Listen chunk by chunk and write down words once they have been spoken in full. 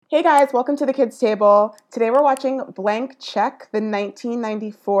Hey guys, welcome to the Kids Table. Today we're watching Blank Check, the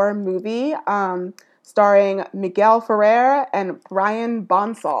 1994 movie starring Miguel Ferrer and Brian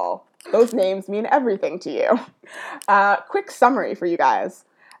Bonsall. Those names mean everything to you. Quick summary for you guys.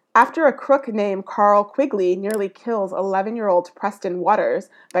 After a crook named Carl Quigley nearly kills 11-year-old Preston Waters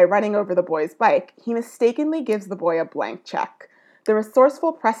by running over the boy's bike, he mistakenly gives the boy a blank check. The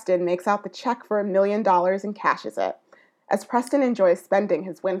resourceful Preston makes out the check for $1 million and cashes it. As Preston enjoys spending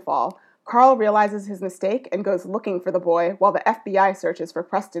his windfall, Carl realizes his mistake and goes looking for the boy while the FBI searches for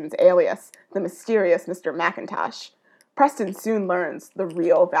Preston's alias, the mysterious Mr. McIntosh. Preston soon learns the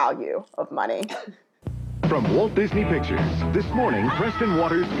real value of money. From Walt Disney Pictures, this morning, Preston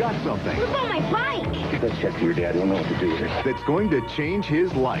Waters got something. What's on my bike? Give that check to your dad. He'll know what to do with it. That's going to change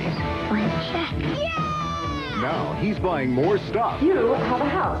his life. Blank check. Yeah! Now he's buying more stuff. You have a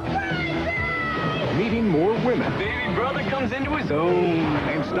house. Meeting more women. Baby brother comes into his own.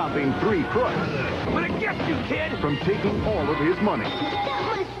 And stopping 3 crooks. I'm gonna get you, kid! From taking all of his money. That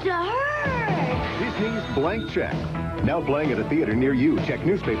must hurt. Disney's Blank Check. Now playing at a theater near you. Check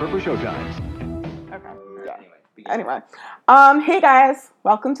newspaper for showtimes. Okay. Yeah. Anyway. Hey guys,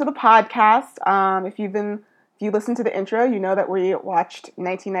 welcome to the podcast. If you listened to the intro, you know that we watched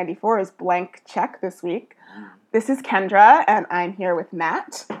 1994's Blank Check this week. This is Kendra, and I'm here with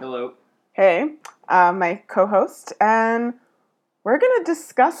Matt. Hello. Hey, my co-host, and we're going to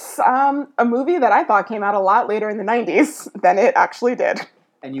discuss a movie that I thought came out a lot later in the 90s than it actually did.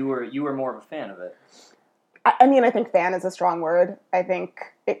 And you were more of a fan of it. I mean, I think fan is a strong word. I think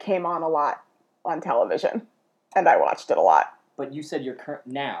it came on a lot on television, and I watched it a lot. But you said you're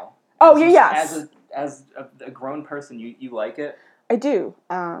now. Oh, yes. As a grown person, you like it? I do.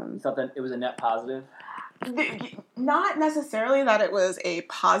 You thought that it was a net positive? Not necessarily that it was a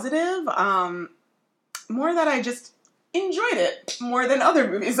positive, more that I just enjoyed it more than other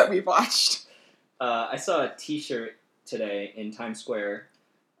movies that we've watched. I saw a T-shirt today in Times Square.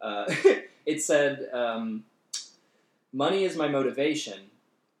 It said, "Money is my motivation,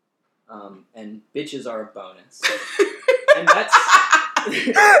 and bitches are a bonus." And that's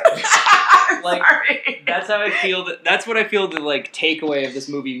like Sorry. that's how I feel. That's what I feel the takeaway of this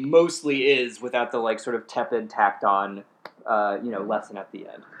movie mostly is, without the sort of tepid, tacked on, lesson at the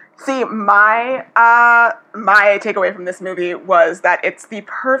end. See, my takeaway from this movie was that it's the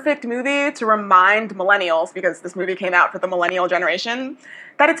perfect movie to remind millennials, because this movie came out for the millennial generation,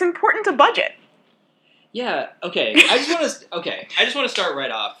 that it's important to budget. Yeah. Okay. I just want to start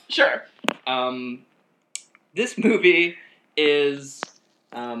right off. Sure. This movie is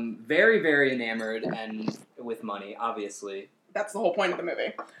very, very enamored and with money, obviously. That's the whole point of the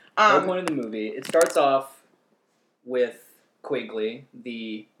movie. The whole point of the movie. It starts off with Quigley,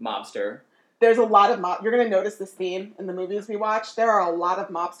 the mobster. There's a lot of you're going to notice this theme in the movies we watch. There are a lot of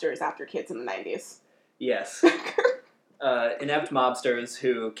mobsters after kids in the 90s. Yes. Inept mobsters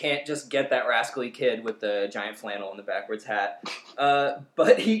who can't just get that rascally kid with the giant flannel and the backwards hat.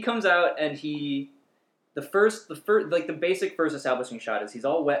 But he comes out and the basic first establishing shot is he's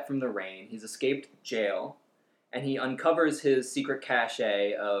all wet from the rain. He's escaped jail, and he uncovers his secret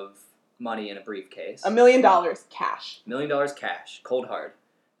cachet of money in a briefcase. $1 million cash. $1 million cash, cold hard.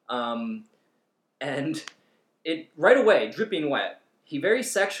 And it right away, dripping wet, he very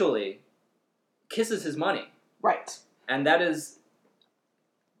sexually kisses his money. Right. And that is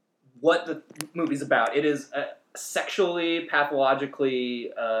what the movie's about. It is sexually,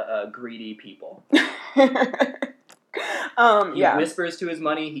 pathologically greedy people. He whispers to his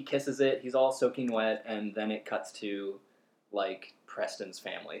money, he kisses it, he's all soaking wet, and then it cuts to, Preston's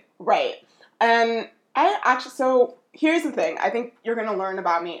family. Right. And so here's the thing. I think you're going to learn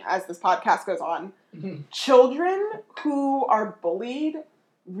about me as this podcast goes on. Children who are bullied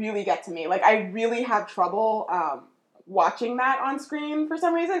really get to me. I really have trouble watching that on screen for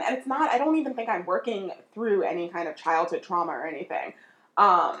some reason. And I don't even think I'm working through any kind of childhood trauma or anything.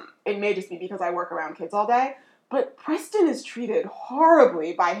 It may just be because I work around kids all day. But Preston is treated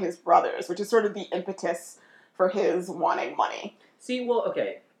horribly by his brothers, which is sort of the impetus for his wanting money. See, well,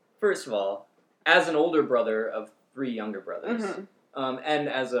 okay. First of all, as an older brother of 3 younger brothers, and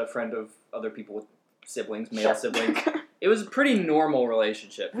as a friend of other people with siblings, male siblings, it was a pretty normal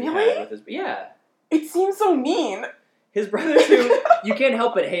relationship he had with his... Yeah. It seems so mean. His brothers, who you can't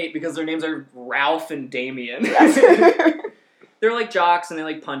help but hate because their names are Ralph and Damien. They're jocks and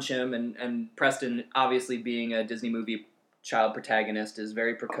they punch him, and Preston, obviously being a Disney movie child protagonist, is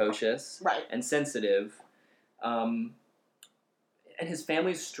very precocious and sensitive. And his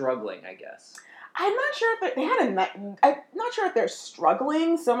family's struggling, I guess. I'm not sure if I'm not sure if they're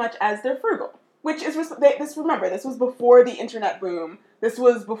struggling so much as they're frugal. Which is remember, this was before the internet boom. This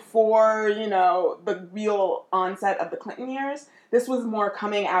was before, the real onset of the Clinton years. This was more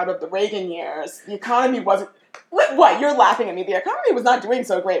coming out of the Reagan years. The economy wasn't. What? You're laughing at me. The economy was not doing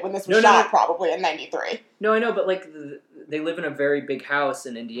so great when this was shot, probably in '93. No, I know, but like they live in a very big house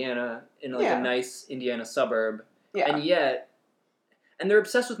in Indiana, in like a nice Indiana suburb, and they're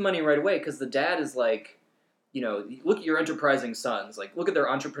obsessed with money right away because the dad is like, look at your enterprising sons. Like, look at their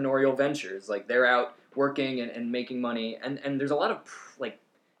entrepreneurial ventures. Like, they're out working and making money, and there's a lot of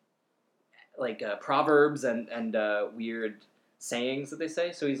proverbs and weird sayings that they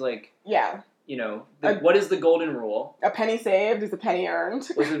say. So he's like, what is the golden rule? A penny saved is a penny earned.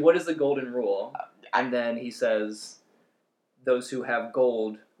 What is the golden rule? And then he says, those who have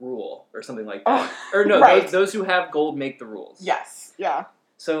gold rule, or something like that. Or no, right. those who have gold make the rules. Yes, yeah.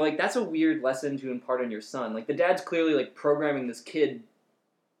 So, like, that's a weird lesson to impart on your son. Like, the dad's clearly, like, programming this kid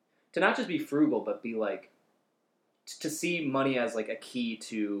to not just be frugal, but be, like, to see money as, like, a key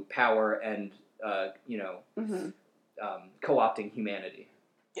to power and, co-opting humanity.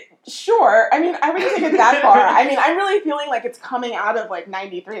 Sure. I mean, I wouldn't take it that far. I mean, I'm really feeling like it's coming out of, like,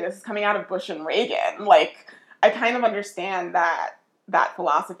 93. This is coming out of Bush and Reagan. Like, I kind of understand that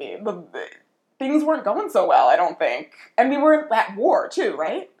philosophy. Things weren't going so well, I don't think. And we were at war, too,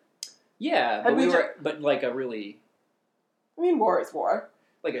 right? Yeah, but but, like, a really... I mean, war is war.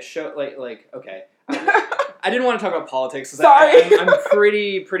 Like a show, like okay. I didn't want to talk about politics. Sorry. I'm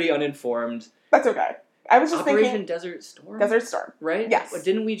pretty uninformed. That's okay. I was just Operation thinking... Desert Storm? Desert Storm. Right? Yes. But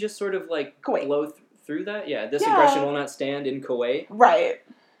didn't we just sort of, like, Kuwait. blow through that? Yeah, this aggression will not stand in Kuwait. Right.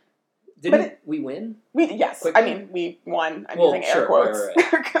 Didn't we win? Yes. Quickly? I mean, we won. I'm using air quotes.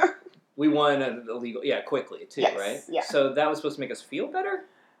 Right. We won illegal, quickly, too, yes, right? Yeah. So that was supposed to make us feel better?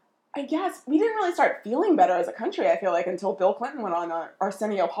 I guess. We didn't really start feeling better as a country, I feel like, until Bill Clinton went on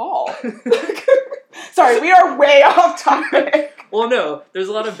Arsenio Hall. Sorry, we are way off topic. Well, no, there's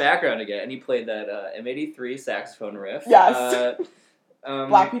a lot of background to get, and he played that M83 saxophone riff. Yes.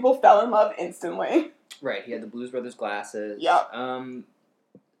 Black people fell in love instantly. Right, he had the Blues Brothers glasses. Yep.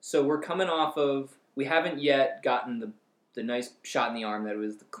 So we're coming off of... We haven't yet gotten the nice shot in the arm that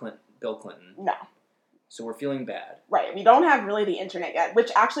was Bill Clinton. No. So we're feeling bad. Right. We don't have really the internet yet,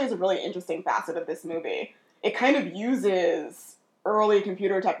 which actually is a really interesting facet of this movie. It kind of uses early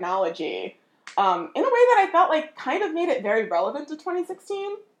computer technology in a way that I felt like kind of made it very relevant to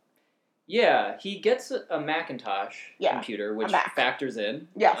 2016. Yeah, he gets a Macintosh computer, which factors in.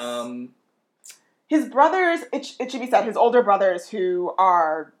 Yes. His brothers, it should be said, his older brothers who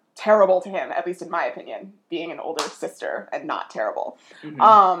are terrible to him, at least in my opinion, being an older sister and not terrible,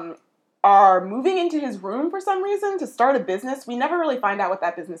 are moving into his room for some reason to start a business. We never really find out what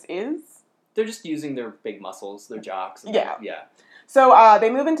that business is. They're just using their big muscles, their jocks. Yeah. Yeah. So they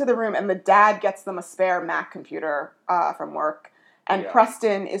move into the room, and the dad gets them a spare Mac computer from work, and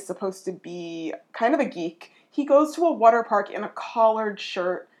Preston is supposed to be kind of a geek. He goes to a water park in a collared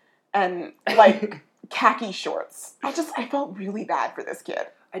shirt and, like, khaki shorts. I felt really bad for this kid.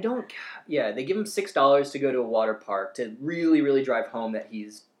 They give him $6 to go to a water park to really, really drive home that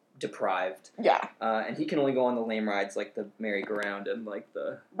he's deprived. Yeah. And he can only go on the lame rides like the merry-go-round and like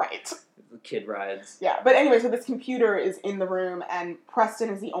the kid rides. Yeah, but anyway, so this computer is in the room, and Preston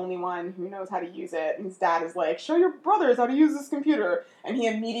is the only one who knows how to use it, and his dad is like, show your brothers how to use this computer, and he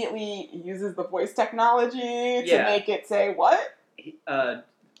immediately uses the voice technology to make it say, what?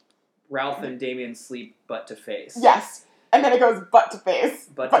 Ralph and Damien sleep butt to face. Yes, and then it goes butt to face.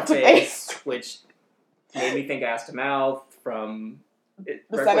 Butt to face, which made me think ass to mouth from...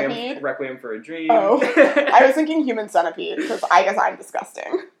 Requiem for a Dream. Oh, I was thinking Human Centipede, because I guess I'm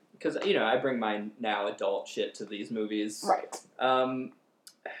disgusting. Because, I bring my now adult shit to these movies. Right. And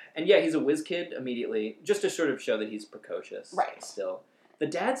he's a whiz kid immediately, just to sort of show that he's precocious. Right. Still. The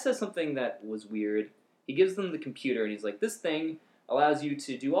dad says something that was weird. He gives them the computer, and he's like, this thing allows you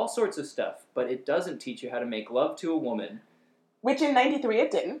to do all sorts of stuff, but it doesn't teach you how to make love to a woman. Which in 93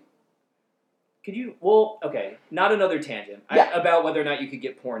 it didn't. Could you... Well, okay, not another tangent. About whether or not you could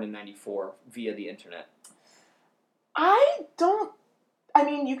get porn in 94 via the internet. I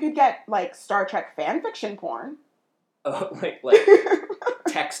mean, you could get, like, Star Trek fanfiction porn. Oh, like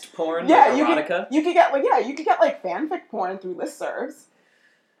text porn? Yeah, like erotica? You could get, like, fanfic porn through listservs.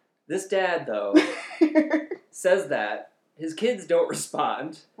 This dad, though, says that. His kids don't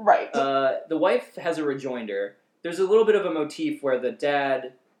respond. Right. The wife has a rejoinder. There's a little bit of a motif where the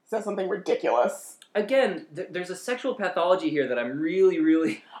dad... says something ridiculous. Again, there's a sexual pathology here that I'm really,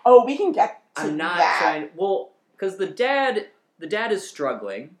 really... Oh, we can get to I'm not that. trying... Well, because the dad is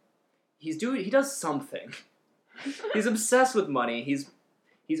struggling. He does something. He's obsessed with money.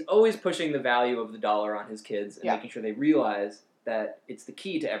 He's he's always pushing the value of the dollar on his kids and Yeah. making sure they realize that it's the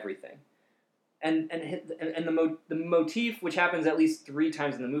key to everything. And the motif, which happens at least 3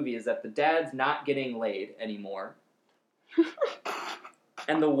 times in the movie, is that the dad's not getting laid anymore.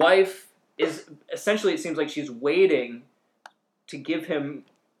 And the wife is, essentially, it seems like she's waiting to give him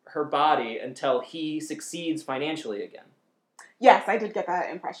her body until he succeeds financially again. Yes, I did get that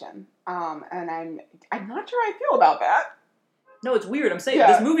impression. And I'm not sure how I feel about that. No, it's weird. I'm saying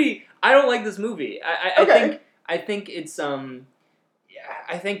Yeah. this movie. I don't like this movie. Okay. I think it's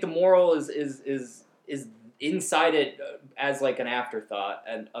I think the moral is inside it as like an afterthought,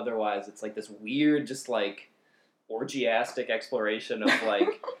 and otherwise it's like this weird, just like orgiastic exploration of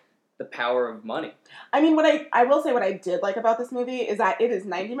like the power of money. I mean, I will say what I did like about this movie is that it is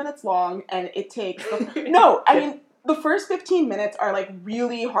 90 minutes long, and it takes... the first 15 minutes are like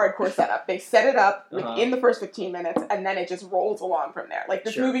really hardcore setup. They set it up within the first 15 minutes, and then it just rolls along from there. Like,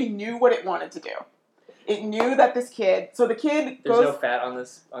 this Sure. movie knew what it wanted to do. It knew that this kid... So the kid There's goes... no fat on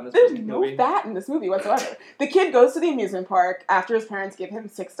this There's movie. no fat in this movie whatsoever. The kid goes to the amusement park after his parents give him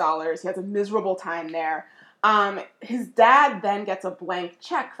 $6. He has a miserable time there. His dad then gets a blank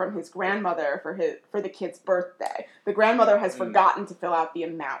check from his grandmother for the kid's birthday. The grandmother has forgotten to fill out the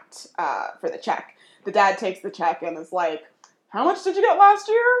amount for the check. The dad takes the check and is like, "How much did you get last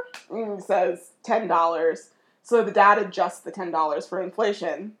year?" And he says, $10. So the dad adjusts the $10 for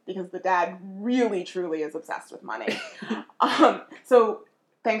inflation because the dad really, truly is obsessed with money. So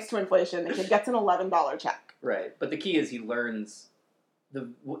thanks to inflation, the kid gets an $11 check. Right, but the key is he learns the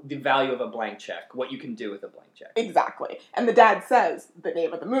value of a blank check, what you can do with a blank check. Exactly. And the dad says the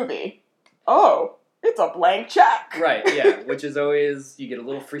name of the movie. Oh, it's a blank check. Right, yeah, which is always, you get a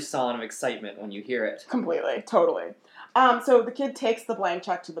little frisson of excitement when you hear it. Completely, totally. So the kid takes the blank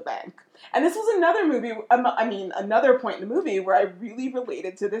check to the bank. And this was another movie, another point in the movie where I really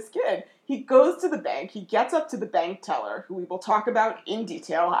related to this kid. He goes to the bank, he gets up to the bank teller, who we will talk about in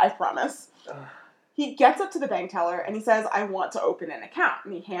detail, I promise. He gets up to the bank teller and he says, "I want to open an account."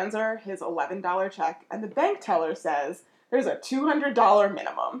 And he hands her his $11 check, and the bank teller says, "There's a $200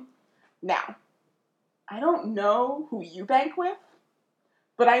 minimum." Now, I don't know who you bank with,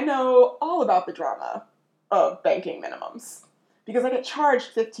 but I know all about the drama of banking minimums. Because I get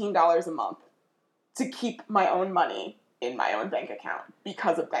charged $15 a month to keep my own money in my own bank account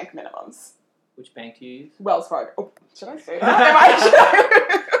because of bank minimums. Which bank do you use? Wells Fargo. Oh, should I say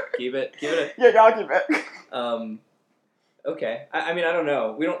that? Keep it. Yeah, I'll keep it. Okay. I mean, I don't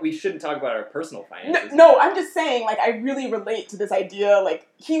know. We shouldn't talk about our personal finances. No, I'm just saying, like, I really relate to this idea, like,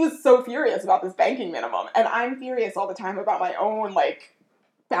 he was so furious about this banking minimum, and I'm furious all the time about my own, like,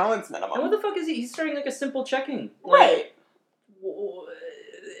 balance minimum. And what the fuck is he? He's starting like a simple checking. Right.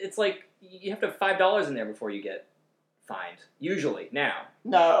 It's like, you have to have $5 in there before you get fined. Usually. Now.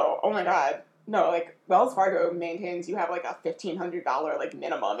 No. Oh my god. No, like, Wells Fargo maintains you have, like, a $1,500, like,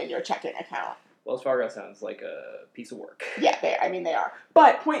 minimum in your checking account. Wells Fargo sounds like a piece of work. Yeah, they are.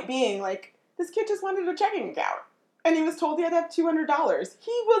 But, point being, like, this kid just wanted a checking account. And he was told he had to have $200.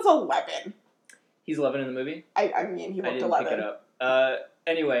 He was 11. He's 11 in the movie? I mean, he I looked didn't 11. pick it up.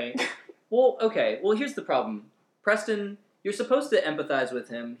 Anyway. Well, okay. Well, here's the problem. Preston, you're supposed to empathize with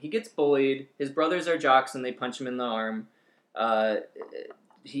him. He gets bullied. His brothers are jocks and they punch him in the arm.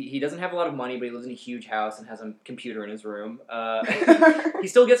 He doesn't have a lot of money, but he lives in a huge house and has a computer in his room. He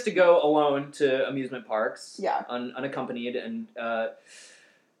still gets to go alone to amusement parks, Yeah. unaccompanied, and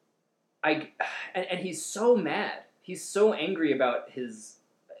he's so mad. He's so angry about his,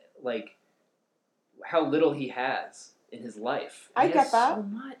 like, how little he has in his life. I He get has that. so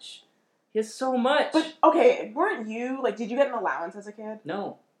much. He has so much. But, okay, weren't you, like, did you get an allowance as a kid?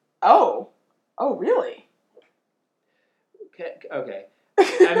 No. Oh. Oh, really? Okay.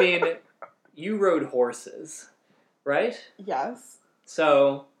 I mean, you rode horses, right? Yes.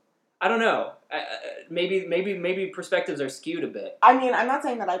 So, I don't know. Maybe perspectives are skewed a bit. I mean, I'm not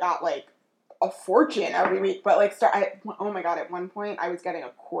saying that I got, like, a fortune every week, but, like, oh my god, at one point I was getting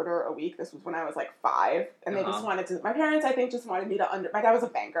 $0.25 a week. This was when I was, like, 5, and they just wanted to, my parents, I think, just wanted me to my dad was a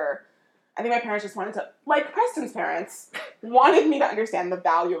banker. I think my parents just wanted to, like Preston's parents, wanted me to understand the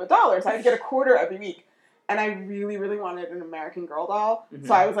value of a dollar, so I'd get $0.25 every week. And I really, really wanted an American Girl doll,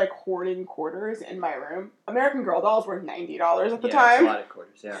 so I was, like, hoarding quarters in my room. American Girl dolls were $90 at the time. Yeah, a lot of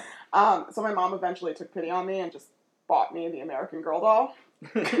quarters, yeah. So my mom eventually took pity on me and just bought me the American Girl doll.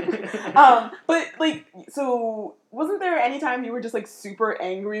 But, like, so wasn't there any time you were just, like, super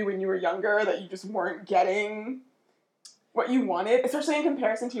angry when you were younger that you just weren't getting what you wanted, especially in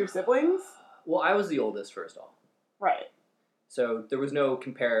comparison to your siblings? Well, I was the oldest, first off. Right. So there was no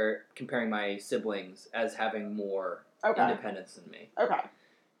comparing my siblings as having more independence than me. Okay.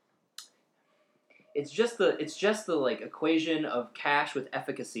 it's just the like equation of cash with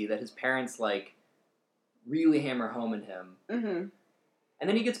efficacy that his parents like really hammer home in him. Mm-hmm. And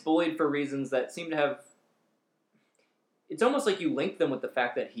then he gets bullied for reasons that seem to have... It's almost like you link them with the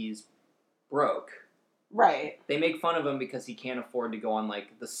fact that he's broke. Right. They make fun of him because he can't afford to go on,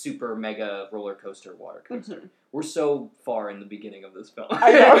 like, the super mega roller coaster water coaster. Mhm. We're so far in the beginning of this film.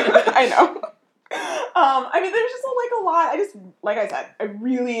 I know. I know. I mean, there's just like a lot. Like I said, I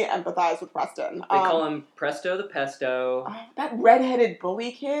really empathize with Preston. They call him Presto the Pesto. That redheaded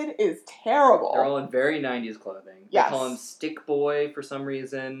bully kid is terrible. They're all in very 90s clothing. Yes. They call him Stick Boy for some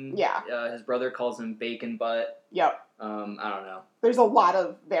reason. Yeah. His brother calls him Bacon Butt. Yep. I don't know. There's a lot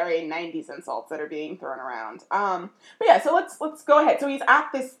of very 90s insults that are being thrown around. But yeah, so let's go ahead. So he's at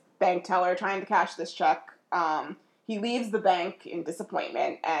this bank teller trying to cash this check. He leaves the bank in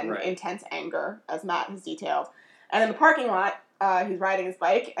disappointment and Right. intense anger, as Matt has detailed. And in the parking lot, he's riding his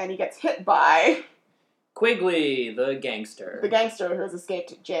bike and he gets hit by Quigley, the gangster. the gangster who has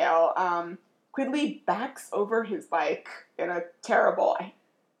escaped jail. Quigley backs over his bike in a terrible,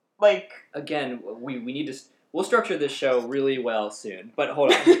 Again, we need to... We'll structure this show really well soon. But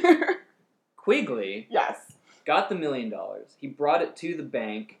hold on. Quigley yes, got the $1 million. He brought it to the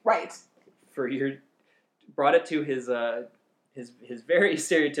bank right. brought it to his very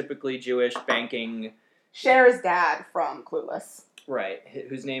stereotypically Jewish banking... Cher's dad from Clueless, Right,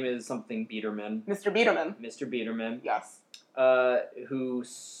 whose name is something Biederman. Mr. Biederman. Mr. Biederman. Yes, Who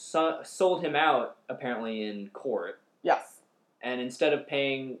sold him out, apparently, in court. yes. And instead of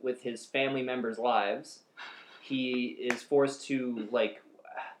paying with his family members' lives, he is forced to, like,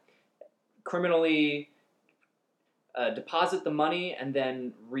 criminally deposit the money and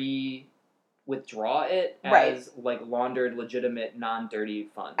then withdraw it as, Right. like, laundered, legitimate, non-dirty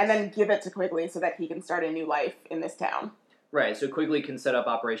funds. And then give it to Quigley so that he can start a new life in this town, Right, so Quigley can set up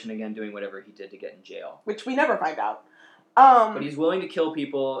Operation again, doing whatever he did to get in jail. which we never find out. But he's willing to kill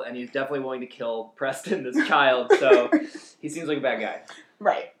people, and he's definitely willing to kill Preston, this child, so he seems like a bad guy.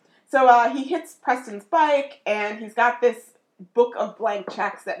 Right. So he hits Preston's bike, and he's got this book of blank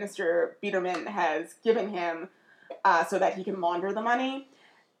checks that Mr. Biederman has given him so that he can launder the money.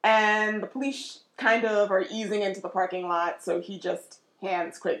 And the police kind of are easing into the parking lot, so he just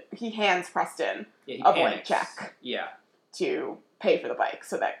hands Preston Yeah, he a blank panics. check Yeah, to pay for the bike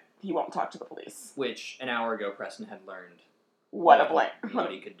so that he won't talk to the police. which an hour ago Preston had learned What a blank.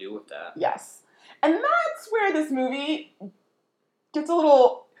 what he could do with that. Yes. And that's where this movie gets a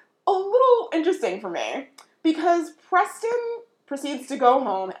little interesting for me. Because Preston proceeds to go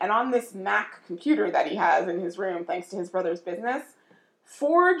home and on this Mac computer that he has in his room, thanks to his brother's business,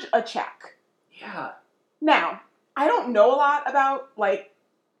 forge a check. Yeah. Now, I don't know a lot about,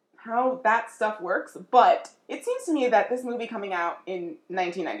 how that stuff works, but it seems to me that this movie coming out in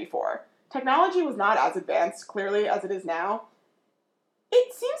 1994, technology was not as advanced, clearly, as it is now.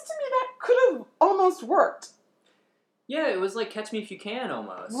 It seems to me that could have almost worked. Yeah, it was like Catch Me If You Can,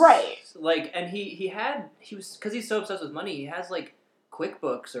 almost. Right. Like, and he was, because he's so obsessed with money, he has, like,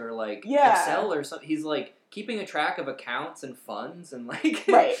 QuickBooks or, like, Yeah. Excel or something. He's, like, keeping a track of accounts and funds and, like...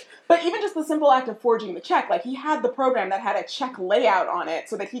 Right. But even just the simple act of forging the check, he had the program that had a check layout on it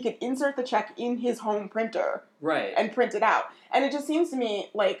so that he could insert the check in his home printer Right. and print it out. And it just seems to me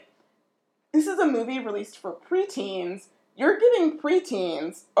like this is a movie released for preteens. You're giving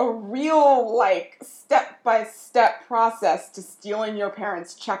preteens a real, step-by-step process to stealing your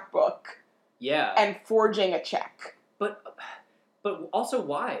parents' checkbook Yeah. and forging a check. But also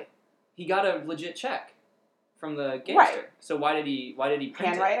why? He got a legit check from the gangster. Right. So why did he print it?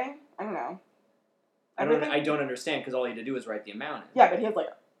 Handwriting? I don't know. I don't understand because all he had to do was write the amount in. Yeah, but he has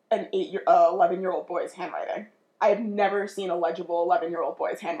an 11-year-old boy's handwriting. I have never seen a legible 11-year-old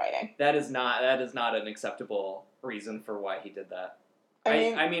boy's handwriting. That is not an acceptable reason for why he did that.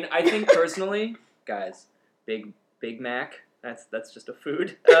 I I mean, I think personally, guys, Big Mac. That's just a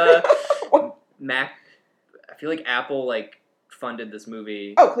food. Mac. I feel like Apple funded this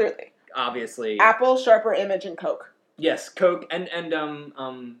movie. Oh, clearly. Obviously. Apple, Sharper Image, and Coke. Yes, Coke and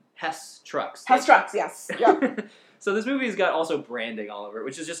Hess trucks. Hess trucks, yes. Yep. So this movie's got also branding all over it,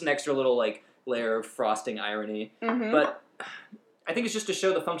 which is just an extra little layer of frosting irony. Mm-hmm. But I think it's just to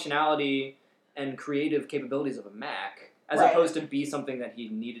show the functionality and creative capabilities of a Mac, as Right. opposed to be something that he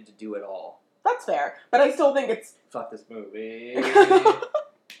needed to do at all. That's fair. But I still think it's... Fuck this movie.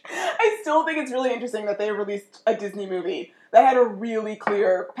 I still think it's really interesting that they released a Disney movie that had a really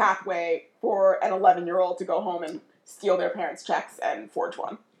clear pathway for an 11-year-old to go home and steal their parents' checks and forge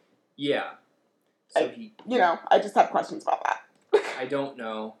one. Yeah. So I just have questions about that. I don't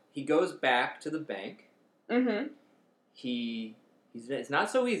know. He goes back to the bank. Mm-hmm. He It's not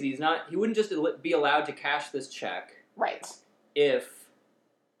so easy. He wouldn't just be allowed to cash this check Right. if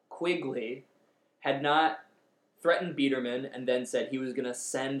Quigley had not threatened Biederman and then said he was going to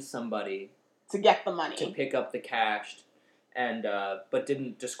send somebody To get the money. to pick up the cash, and but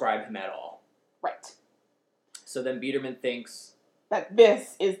didn't describe him at all. Right. So then Biederman thinks, That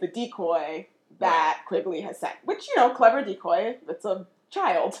this is the decoy that Quigley has sent. Which, clever decoy. It's a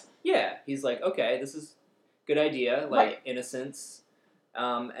child. yeah, he's like, okay, this is good idea, like Right. innocence.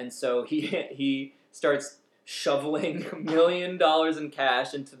 And so he starts shoveling $1 million in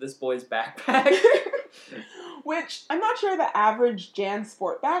cash into this boy's backpack. Which, I'm not sure the average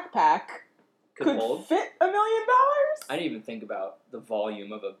JanSport backpack could hold. fit $1 million. I didn't even think about the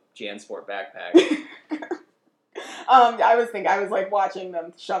volume of a JanSport backpack. I was like watching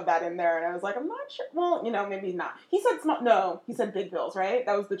them shove that in there, and I was like, I'm not sure. Well, maybe not. He said no. He said big bills, right?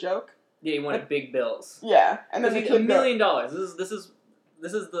 That was the joke. Yeah, he wanted big bills. Yeah, and then the $1 kid million. This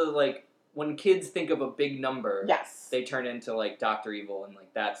is the like when kids think of a big number. Yes, They turn into like Dr. Evil, and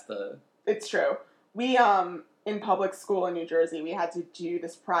like that's the. it's true. We in public school in New Jersey, we had to do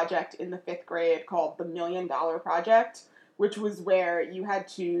this project in the 5th grade called the $1 Million Project, which was where you had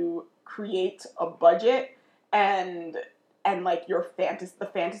to create a budget and like the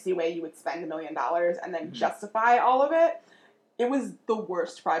fantasy way you would spend $1 million and then justify all of it. It was the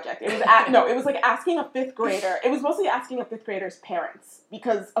worst project. It was it was like asking a 5th grader. It was mostly asking a 5th grader's parents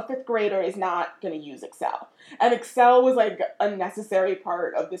because a 5th grader is not going to use Excel. And Excel was like a necessary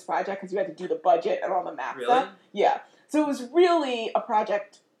part of this project because you had to do the budget and all the math Really? stuff. Yeah. So it was really a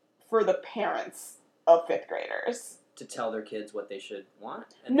project for the parents of 5th graders. To tell their kids what they should want?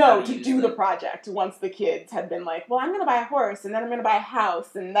 And No, how to use do the them. project once the kids had been like, well, I'm going to buy a horse, and then I'm going to buy a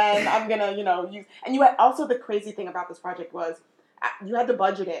house, and then I'm going to, use... And you had also the crazy thing about this project was you had to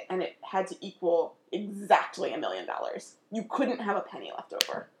budget it, and it had to equal exactly $1 million. You couldn't have a penny left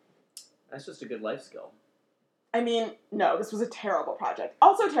over. That's just a good life skill. I mean, no, this was a terrible project.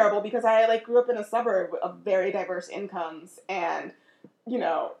 Also terrible because I, grew up in a suburb of very diverse incomes, and,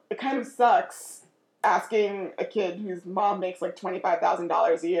 it kind of sucks asking a kid whose mom makes like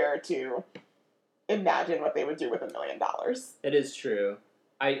 $25,000 a year to imagine what they would do with $1 million. It is true.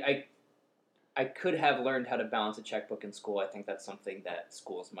 I could have learned how to balance a checkbook in school. I think that's something that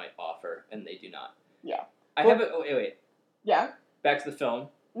schools might offer, and they do not. Yeah. I have it. Oh, wait. Yeah. Back to the film.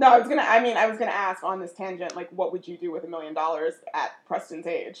 No, I was gonna ask on this tangent, like, what would you do with $1 million at Preston's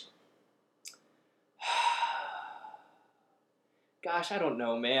age? Gosh, I don't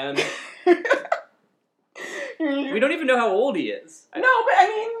know, man. We We don't even know how old he is. No, but I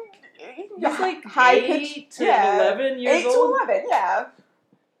mean, He's like high 8 pitch, to yeah. 11 years 8 old. to 11, yeah.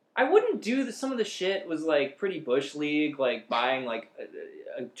 I wouldn't do some of the shit was like pretty bush league, like buying like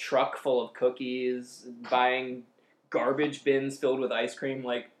a truck full of cookies, buying garbage bins filled with ice cream.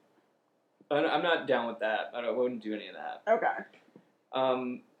 Like, I'm not down with that. I wouldn't do any of that.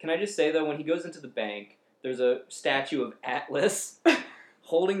 Okay. Can I just say though, when he goes into the bank, there's a statue of Atlas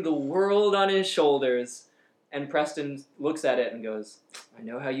holding the world on his shoulders, and Preston looks at it and goes, "I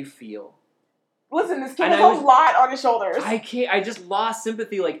know how you feel." Listen, this kid And has I a was- lot on his shoulders. I just lost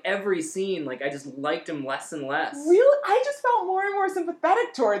sympathy like every scene. Like I just liked him less and less. Really? I just felt more and more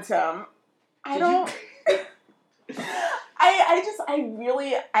sympathetic towards him. I Did don't...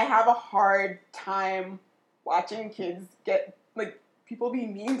 I have a hard time watching kids get, people be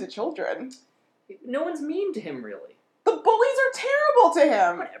mean to children. No one's mean to him, really. The bullies are terrible to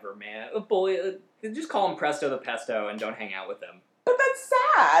him. Whatever, man. A bully. Just call him Presto the Pesto and don't hang out with him. But that's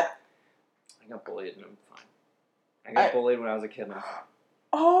sad. I got bullied and I'm fine. I got bullied when I was a kid and I'm fine.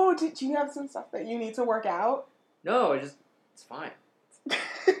 Oh, did you have some stuff that you need to work out? No, it's fine.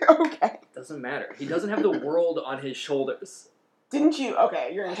 Okay. Doesn't matter. He doesn't have the world on his shoulders. Didn't you?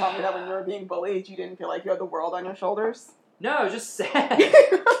 Okay, you're going to tell me that when you were being bullied, you didn't feel like you had the world on your shoulders? No, I was just sad.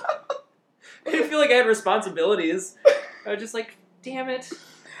 I didn't feel like I had responsibilities. I was just like, damn it.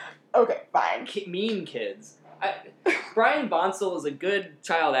 Okay, fine. Mean kids. Brian Bonsall is a good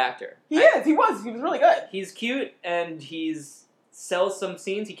child actor. He was really good. He's cute and sells some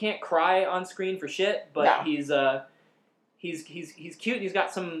scenes. He can't cry on screen for shit, but No. he's cute and he's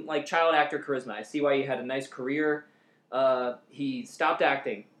got some like child actor charisma. I see why he had a nice career. He stopped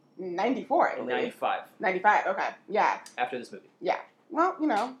acting 94, I in believe. 95 95, okay. Yeah. after this movie.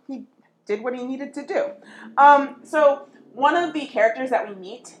 Well, he did what he needed to do. So one of the characters that we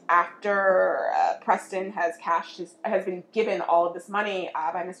meet after Preston has been given all of this money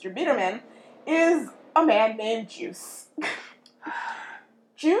by Mr. Biederman is a man named Juice.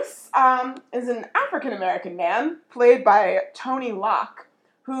 Juice is an African-American man played by Tony Locke,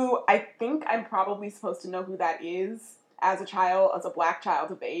 who I think I'm probably supposed to know who that is as a black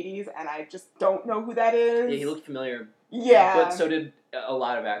child of the 80s, and I just don't know who that is. Yeah, he looked familiar. Yeah. But so did a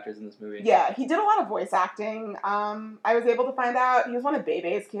lot of actors in this movie. Yeah, he did a lot of voice acting. I was able to find out he was one of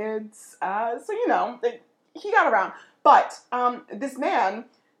Bebe's kids. So, he got around. But this man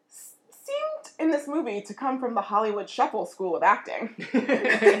seemed in this movie to come from the Hollywood Shuffle School of Acting.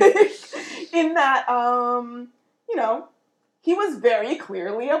 In that, he was very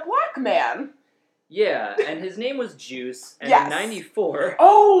clearly a black man. Yeah, and his name was Juice, and Yes. in '94...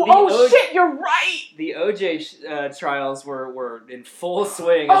 Shit, you're right! The OJ trials were in full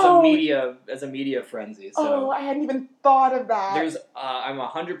swing as a media frenzy. So I hadn't even thought of that. there's I'm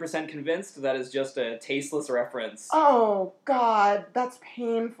 100% convinced that is just a tasteless reference. Oh, God, that's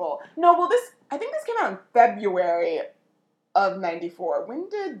painful. No, well, I think this came out in February of '94. When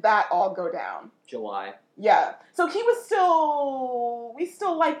did that all go down? July. Yeah. So we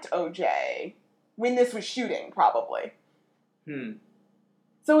still liked OJ when this was shooting, probably.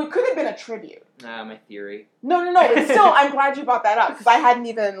 So it could have been a tribute. My theory. No, it's still, I'm glad you brought that up, because I hadn't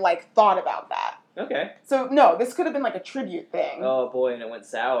even, thought about that. Okay. So, no, this could have been, a tribute thing. Oh boy, and it went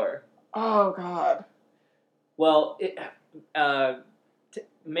sour. Oh, God. Well,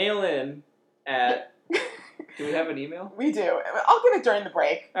 mail in at... Do we have an email? We do. I'll give it during the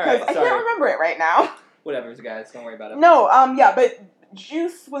break, All right, because I sorry. can't remember it right now. Whatever, guys. Don't worry about it. No, but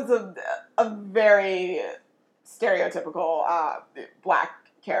Juice was a very stereotypical black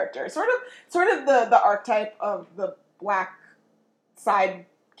character. Sort of the archetype of the black side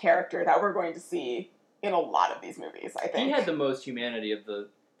character that we're going to see in a lot of these movies, I think. He had the most humanity of the...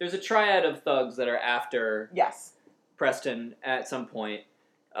 There's a triad of thugs that are after Yes. Preston at some point.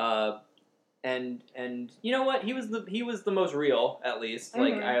 And you know what? He was the most real, at least.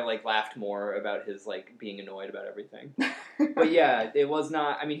 Mhm. I laughed more about his being annoyed about everything. But yeah, it was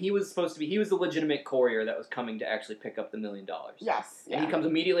not. I mean, he was the legitimate courier that was coming to actually pick up the $1 million. Yes. And he comes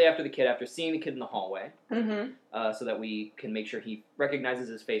immediately after the kid, after seeing the kid in the hallway, Mm-hmm. so that we can make sure he recognizes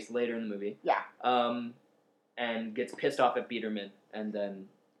his face later in the movie. Yeah. And gets pissed off at Biederman, and then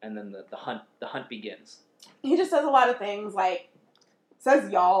the hunt begins. He just says a lot of things,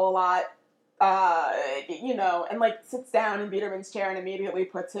 says y'all a lot, and sits down in Biederman's chair and immediately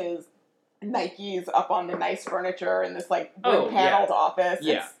puts his Nikes up on the nice furniture in this wood paneled office.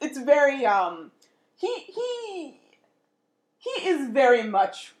 Yeah. It's very he is very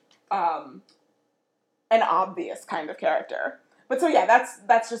much an obvious kind of character. But so yeah,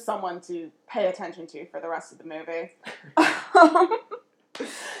 that's just someone to pay attention to for the rest of the movie.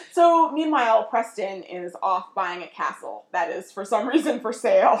 So meanwhile, Preston is off buying a castle that is for some reason for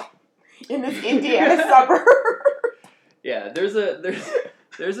sale in this Indiana suburb. Yeah, there's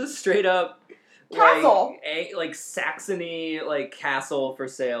a straight up Castle. Saxony castle for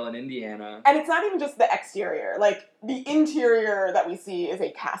sale in Indiana. And it's not even just the exterior. The interior that we see is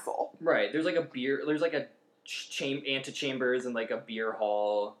a castle. Right. There's a antechambers and a beer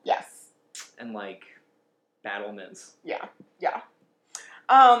hall Yes. and battlements. Yeah.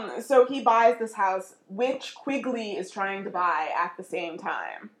 So he buys this house, which Quigley is trying to buy at the same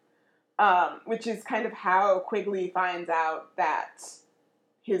time. Which is kind of how Quigley finds out that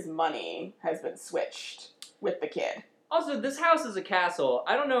his money has been switched with the kid. Also, this house is a castle.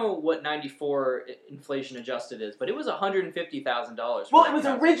 I don't know what 94 inflation adjusted is, but it was $150,000. Well, it was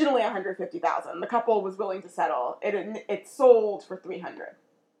originally $150,000. The couple was willing to settle. It sold for $300,000.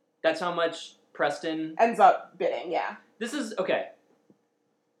 That's how much Preston Ends up bidding, yeah. This is okay.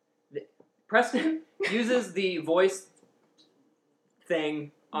 Preston uses the voice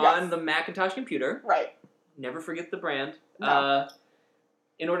thing on the Macintosh computer. Right. Never forget the brand. No.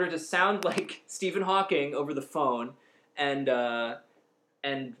 In order to sound like Stephen Hawking over the phone, and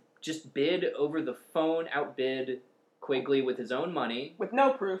just bid over the phone, outbid Quigley with his own money, With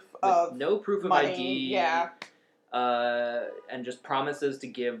no proof of money, ID. yeah. And just promises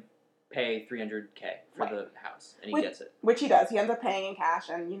to pay $300K for Right. the house, and he gets it. Which he does. He ends up paying in cash,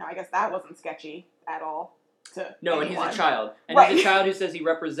 and, I guess that wasn't sketchy at all to No, and anyone. he's a child. And Right. he's a child who says he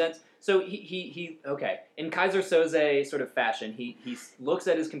represents... So he okay. In Kaiser Soze sort of fashion, he looks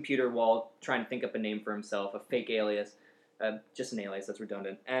at his computer while trying to think up a name for himself, a fake alias. Just an alias, that's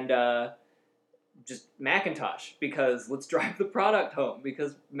redundant. And just Macintosh, because let's drive the product home,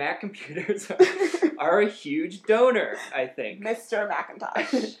 because Mac computers are a huge donor, I think. Mr.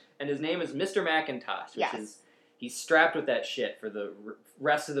 Macintosh. And his name is Mr. Macintosh, which Yes. is... He's strapped with that shit for the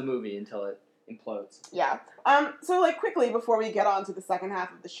rest of the movie until it implodes. Yeah. So, quickly, before we get on to the second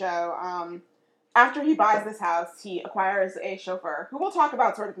half of the show, after he buys this house, he acquires a chauffeur, who we'll talk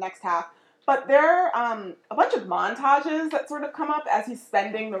about sort of next half, But there are a bunch of montages that sort of come up as he's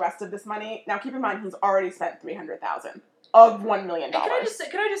spending the rest of this money. Now, keep in mind, he's already spent $300,000 of $1 million. And can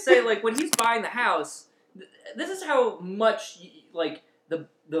I just say, like, when he's buying the house, this is how much, like, the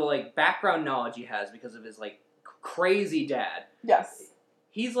like, background knowledge he has because of his, like, crazy dad. Yes.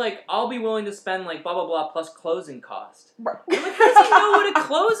 He's like, I'll be willing to spend, like, blah, blah, blah, plus closing cost. Right. I'm like, how does he know what a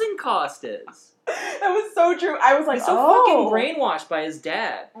closing cost is? That was so true. I was like, He's so fucking brainwashed by his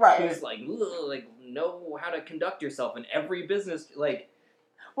dad. Right. Who's like, ugh, like, know how to conduct yourself in every business. Like,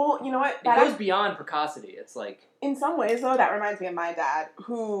 well, you know what? it goes beyond precocity. It's like... In some ways, though, that reminds me of my dad,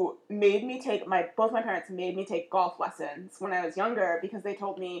 who made me take... Both my parents made me take golf lessons when I was younger because they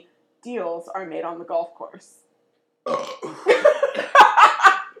told me deals are made on the golf course. That's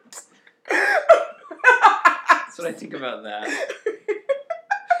what I think about that.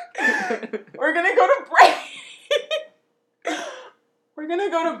 We're gonna go to break. We're gonna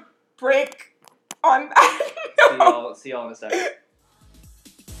go to break on that. See y'all in a second.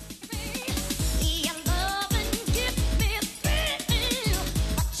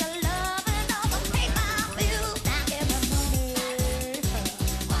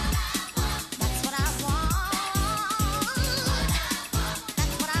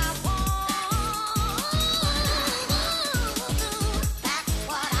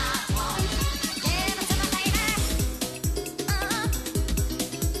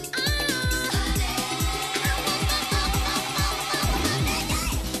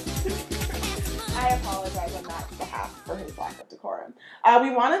 We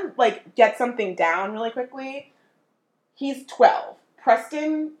want to, like, get something down really quickly. He's 12.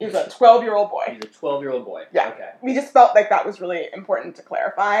 Preston is a 12-year-old boy. He's a 12-year-old boy. Yeah. Okay. We just felt like that was really important to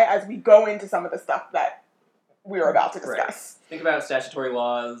clarify as we go into some of the stuff that we were about to discuss. Right. Think about statutory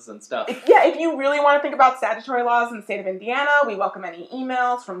laws and stuff. If you really want to think about statutory laws in the state of Indiana, we welcome any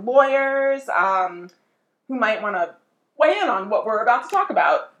emails from lawyers who might want to weigh in on what we're about to talk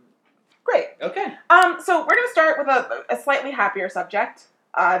about. Great. Okay. So we're going to start with a slightly happier subject,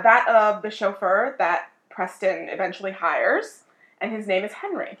 that of the chauffeur that Preston eventually hires, and his name is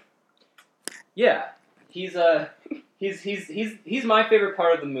Henry. Yeah, he's my favorite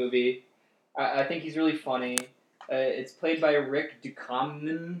part of the movie. I think he's really funny. It's played by Rick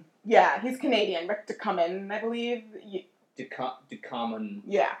Ducommun. Yeah, he's Canadian. Rick Ducommun, I believe. Ducommun.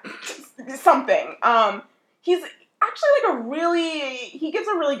 Yeah, something. He's actually he gives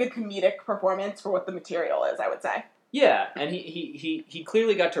a really good comedic performance for what the material is, I would say. Yeah, and he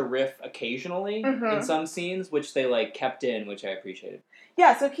clearly got to riff occasionally in some scenes, which they like kept in, which I appreciated.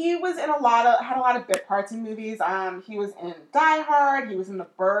 Yeah, so he was in had a lot of bit parts in movies. He was in Die Hard. He was in The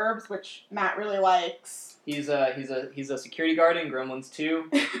Burbs, which Matt really likes. He's a security guard in Gremlins 2.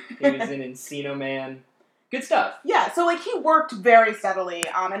 He was in Encino Man. Good stuff. Yeah, so like he worked very steadily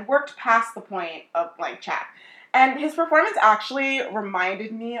and worked past the point of Blank Check. And his performance actually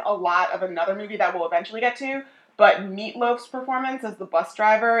reminded me a lot of another movie that we'll eventually get to, but Meatloaf's performance as the bus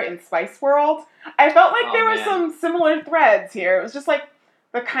driver in Spice World. I felt like there were some similar threads here. It was just like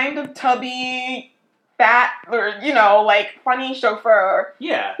the kind of tubby, fat, or, like funny chauffeur.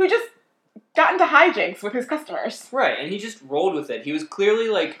 Yeah. Who just got into hijinks with his customers. Right, and he just rolled with it. He was clearly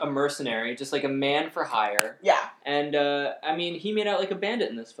like a mercenary, just like a man for hire. Yeah. And, he made out like a bandit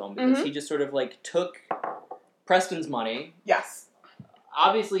in this film because he just sort of like took Preston's money. Yes.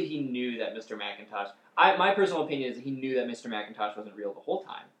 Obviously, he knew that Mr. McIntosh... my personal opinion is he knew that Mr. McIntosh wasn't real the whole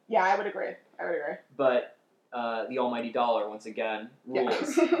time. Yeah, I would agree. But the almighty dollar, once again,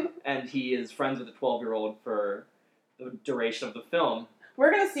 rules. Yeah. And he is friends with a 12-year-old for the duration of the film.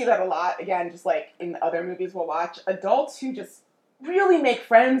 We're going to see that a lot, again, just like in other movies we'll watch. Adults who just really make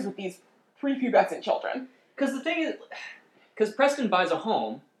friends with these prepubescent children. Because the thing is... Because Preston buys a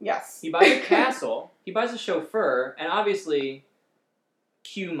home. Yes. He buys a castle. He buys a chauffeur. And obviously,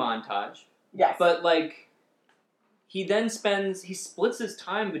 cue montage. Yes. But, like, he splits his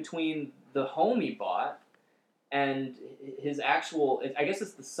time between the home he bought and his actual, I guess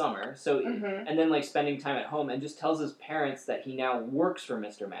it's the summer, so, and then, like, spending time at home, and just tells his parents that he now works for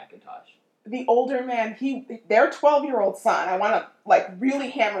Mr. McIntosh. The older man, their 12-year-old son, I want to, like, really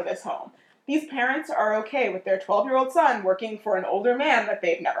hammer this home. These parents are okay with their 12-year-old son working for an older man that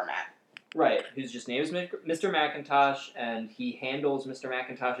they've never met. Right, whose just name is Mr. McIntosh, and he handles Mr.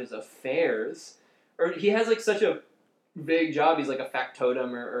 McIntosh's affairs. Or he has, like, such a vague job. He's like a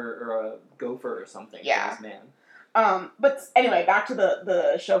factotum or a gopher or something. Yeah. For this man. But anyway, back to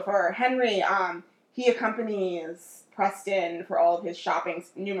the chauffeur. Henry, he accompanies Preston for all of his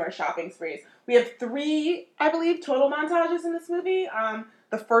numerous shopping sprees. We have 3, I believe, total montages in this movie.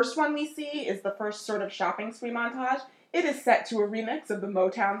 The first one we see is the first sort of shopping spree montage. It is set to a remix of the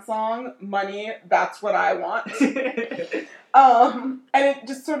Motown song, Money, That's What I Want. And it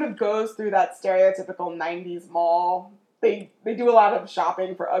just sort of goes through that stereotypical 90s mall. They do a lot of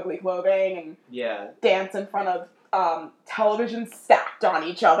shopping for ugly clothing and Yeah. dance in front of televisions stacked on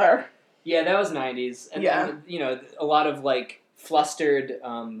each other. Yeah, that was 90s. And, Yeah. and, you know, a lot of, like, flustered,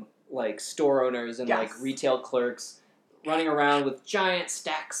 like, store owners and, Yes. like, retail clerks running around with giant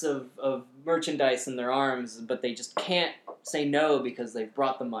stacks of merchandise in their arms, but they just can't say no because they've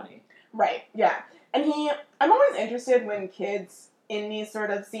brought the money. Right, yeah. And I'm always interested when kids in these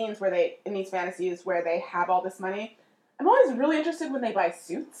sort of scenes in these fantasies where they have all this money, I'm always really interested when they buy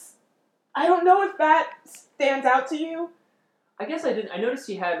suits. I don't know if that stands out to you. I guess I didn't. I noticed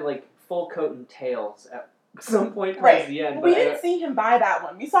he had, like, full coat and tails at some point towards Right. the end. We But didn't see him buy that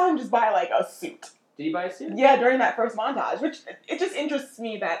one. We saw him just buy, like, a suit. did he buy a suit? Yeah, during that first montage, which it just interests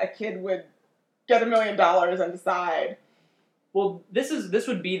me that a kid would get $1 million and decide, Well, this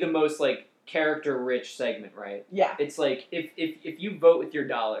would be the most, like, character-rich segment, right? yeah. It's like, if you vote with your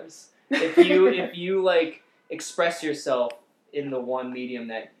dollars, if you like, express yourself in the one medium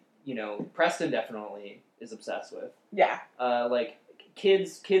that, you know, Preston definitely is obsessed with, Yeah, like,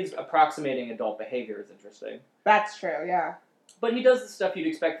 kids approximating adult behavior is interesting. that's true, yeah. But he does the stuff you'd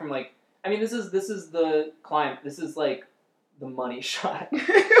expect from, like, I mean, this is the climb. This is, like, the money shot.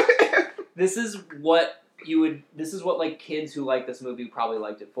 This is what like kids who like this movie probably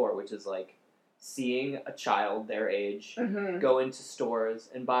liked it for, which is, like, seeing a child their age Mm-hmm. go into stores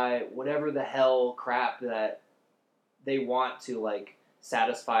and buy whatever the hell crap that they want to, like,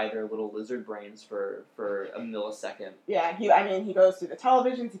 satisfy their little lizard brains for a millisecond. Yeah, he goes through the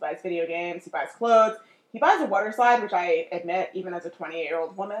televisions, he buys video games, he buys clothes, he buys a water slide, which I admit, even as a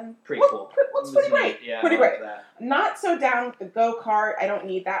 28-year-old woman, Pretty looks cool. pretty great. Yeah, Pretty I like great. that. Not so down with the go-kart. I don't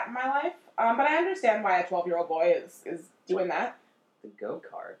need that in my life. But I understand why a 12-year-old boy is doing that. The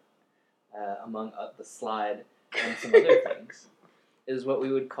go-kart, among the slide and some other things, is what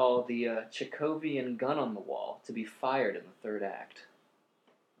we would call the Chekhovian gun on the wall to be fired in the third act.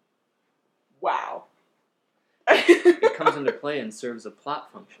 Wow. It comes into play and serves a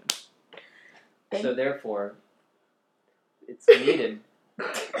plot function. So therefore, it's needed.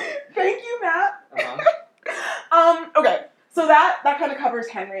 Thank you, Matt. Uh-huh. Okay, so that kind of covers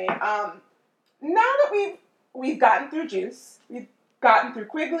Henry. Now that we've gotten through Juice, we've gotten through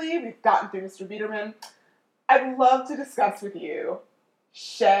Quigley, we've gotten through Mr. Biederman, I'd love to discuss with you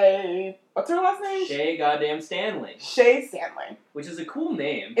Shay. What's her last name? Shay goddamn Stanley, Shay Stanley. which is a cool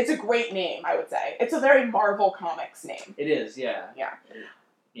name. It's a great name, I would say. It's a very Marvel Comics name. It is, yeah. Yeah.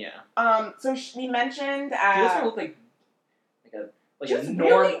 Yeah. So we mentioned. She doesn't look like She a was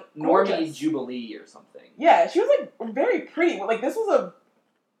really normie gorgeous. Jubilee or something. Yeah, she was like very pretty. Like this was a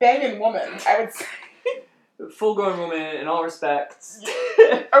banging woman, I would say. Full-grown woman in all respects.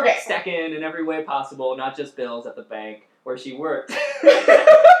 Okay. Stacking in every way possible, not just bills at the bank where she worked.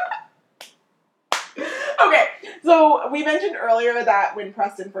 Okay, so we mentioned earlier that when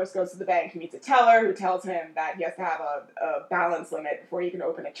Preston first goes to the bank, he meets a teller who tells him that he has to have a balance limit before he can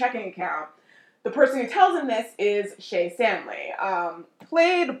open a checking account. The person who tells him this is Shay Stanley,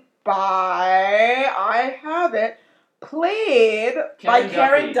 played by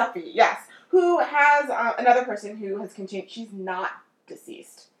Karen Duffy, yes, who has another person who has continued. She's not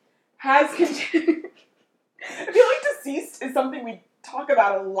deceased. Has continued. I feel like deceased is something we talk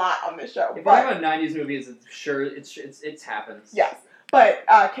about a lot on this show. If but, we're talking about 90s movies, it happens. yes, but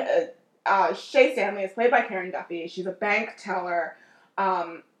Shay Stanley is played by Karen Duffy. She's a bank teller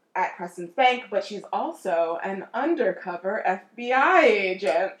at Preston's bank, but she's also an undercover FBI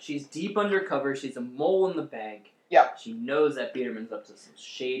agent. She's deep undercover. She's a mole in the bank. Yep. She knows that Biederman's up to some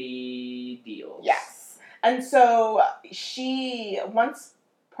shady deals. Yes. And so once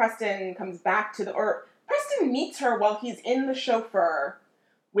Preston comes back Preston meets her while he's in the chauffeur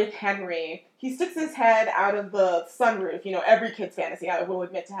with Henry. He sticks his head out of the sunroof. You know, every kid's fantasy, I will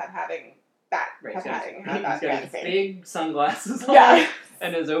admit to having that. Right, Have he's got having his, had that he's got his fantasy. big sunglasses on Yeah.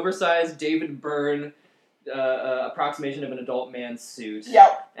 and his oversized David Byrne approximation of an adult man's suit.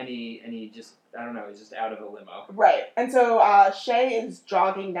 Yep. And he just, I don't know, he's just out of a limo. Right. And so Shay is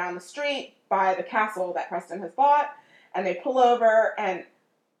jogging down the street by the castle that Preston has bought, and they pull over, and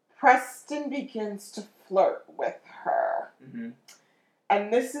Preston begins to flirt with her. Mm-hmm.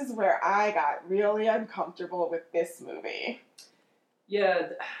 And this is where I got really uncomfortable with this movie. Yeah,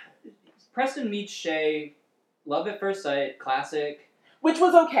 Preston meets Shay, love at first sight, classic. Which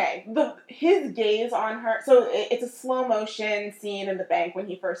was okay. His gaze on her, so it's a slow motion scene in the bank when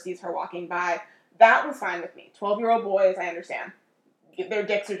he first sees her walking by. That was fine with me. 12-year-old boys, I understand. Their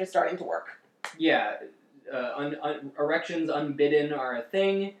dicks are just starting to work. Yeah, erections unbidden are a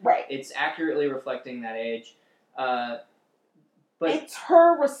thing. Right. It's accurately reflecting that age. But it's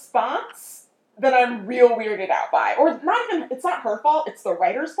her response that I'm real weirded out by. Or not even, it's not her fault, it's the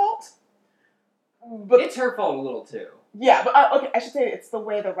writer's fault. But it's her fault a little too. yeah, but okay, I should say it's the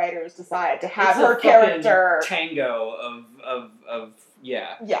way the writers decide to have It's her a fucking character tango of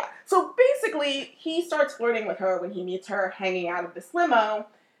yeah. Yeah. So basically, he starts flirting with her when he meets her hanging out of this limo,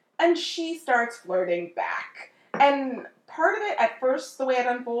 and she starts flirting back. And part of it, at first, the way it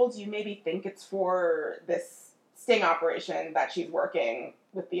unfolds, you maybe think it's for this sting operation that she's working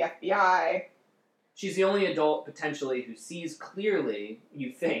with the FBI. She's the only adult, potentially, who sees clearly,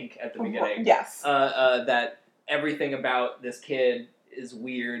 you think, at the beginning, Yes. that everything about this kid is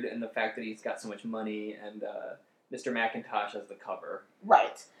weird, and the fact that he's got so much money, and Mr. Macintosh as the cover.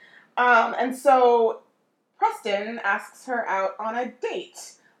 Right. And so Preston asks her out on a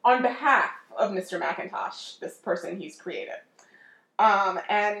date on behalf of Mr. Macintosh, this person he's created.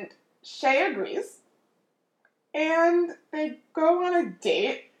 And Shay agrees, and they go on a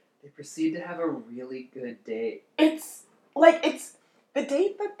date. They proceed to have a really good date. It's the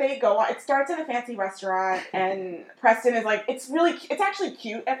date that they go on. It starts in a fancy restaurant, and Preston is like, it's actually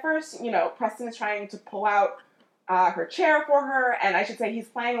cute at first. You know, Preston is trying to pull out her chair for her, and I should say he's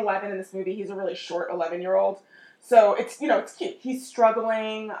playing 11 in this movie. He's a really short 11-year-old. So it's cute. He's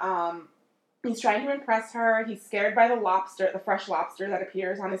struggling. He's trying to impress her. He's scared by the fresh lobster that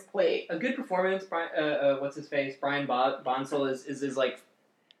appears on his plate. A good performance, what's his face? Brian Bonsall is like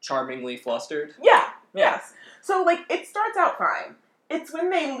charmingly flustered. Yeah. Yes. So it starts out fine. It's when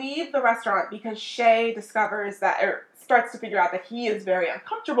they leave the restaurant because Shay starts to figure out that he is very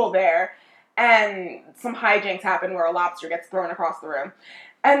uncomfortable there, and some hijinks happen where a lobster gets thrown across the room.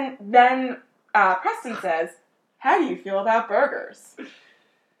 And then Preston says, "How do you feel about burgers?"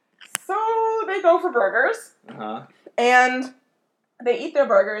 So they go for burgers. Uh-huh. And they eat their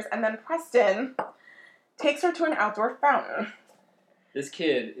burgers, and then Preston takes her to an outdoor fountain. This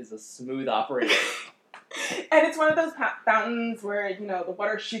kid is a smooth operator. And it's one of those fountains where, the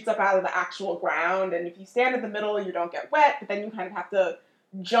water shoots up out of the actual ground, and if you stand in the middle, you don't get wet, but then you kind of have to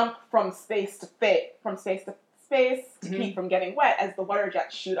jump from space to space to keep from getting wet as the water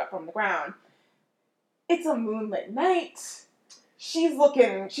jets shoot up from the ground. It's a moonlit night. She's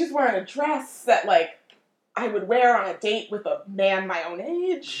wearing a dress that, I would wear on a date with a man my own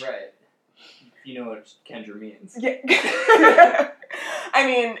age. Right. You know what Kendra means. Yeah. I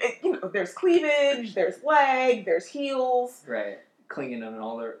mean, there's cleavage, there's leg, there's heels. Right. Clinging on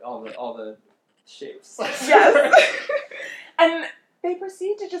all the shapes. Yes. And they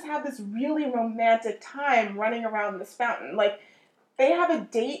proceed to just have this really romantic time running around this fountain. They have a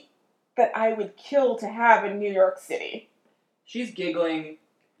date that I would kill to have in New York City. She's giggling.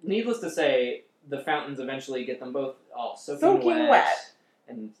 Needless to say, the fountains eventually get them both all Soaking wet.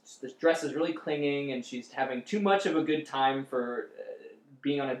 And this dress is really clinging, and she's having too much of a good time for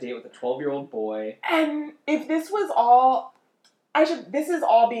being on a date with a 12-year-old boy. And if this was all... this is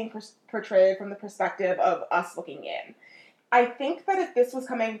all being portrayed from the perspective of us looking in. I think that if this was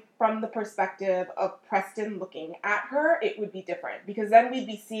coming from the perspective of Preston looking at her, it would be different. Because then we'd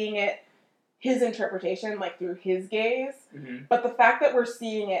be seeing it, his interpretation, through his gaze. Mm-hmm. But the fact that we're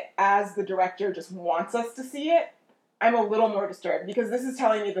seeing it as the director just wants us to see it, I'm a little more disturbed. Because this is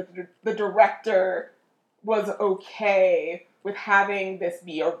telling me that the director was okay with having this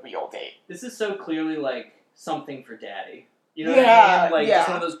be a real date. This is so clearly, something for daddy. You know Yeah, what I mean? yeah. Just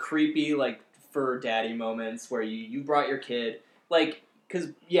one of those creepy, for daddy moments where you brought your kid. Because,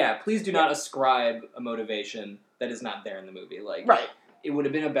 please do not ascribe a motivation that is not there in the movie. Right. It would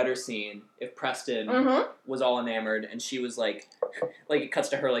have been a better scene if Preston was all enamored and she was, it cuts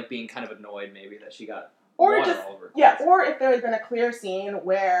to her, being kind of annoyed, maybe, that she got water all over her face. Or if there had been a clear scene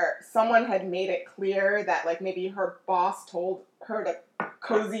where someone had made it clear that, maybe her boss told her to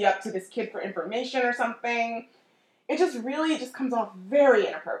cozy up to this kid for information or something. It just really comes off very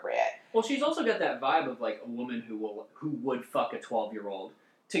inappropriate. Well, she's also got that vibe of, a woman who would fuck a 12-year-old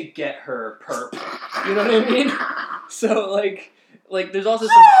to get her perp. You know what I mean? So, there's also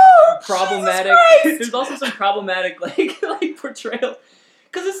some problematic... There's also some problematic, portrayal.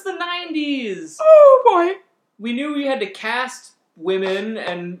 Because it's the 90s! Oh, boy! We knew we had to cast women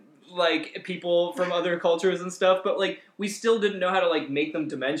and, people from other cultures and stuff, but, we still didn't know how to, make them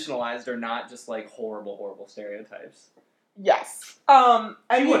dimensionalized or not just, horrible, horrible stereotypes. Yes.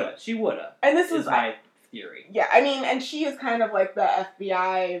 She woulda. And this is my theory. Yeah, and she is kind of the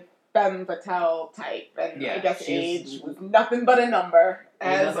FBI femme fatale type, and I guess age was nothing but a number.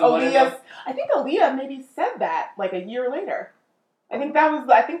 As Aaliyah, I think Aaliyah maybe said that a year later. I think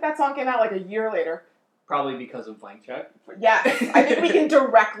that song came out a year later. Probably because of Blank Check. Yes, I think we can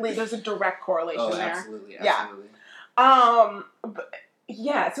there's a direct correlation there. Absolutely. Yeah.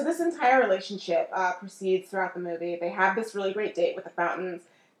 Yeah, so this entire relationship proceeds throughout the movie. They have this really great date with the fountains.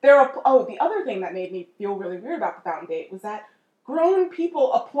 The other thing that made me feel really weird about the fountain date was that grown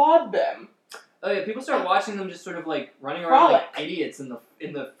people applaud them. Oh yeah, people start watching them just sort of like running around like idiots in the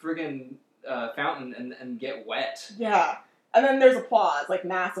friggin' fountain and get wet. Yeah. And then there's applause, like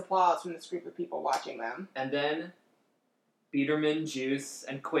mass applause from this group of people watching them. And then Biederman, Juice,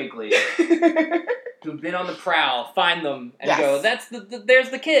 and Quigley, who've been on the prowl, find them and go, "That's there's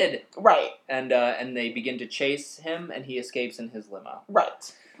the kid." Right. And they begin to chase him, and he escapes in his limo.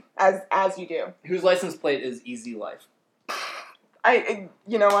 Right. As you do. Whose license plate is Easy Life. You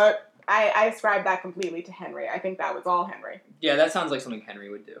know what? I ascribe that completely to Henry. I think that was all Henry. Yeah, that sounds like something Henry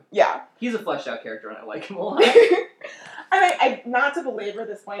would do. Yeah. He's a fleshed out character, and I like him a lot. I not to belabor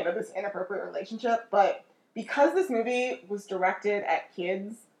this point of this inappropriate relationship, but because this movie was directed at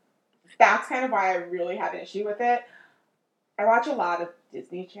kids, that's kind of why I really have an issue with it. I watch a lot of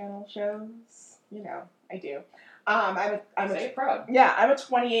Disney Channel shows. You know, I do. I'm proud. Yeah, I'm a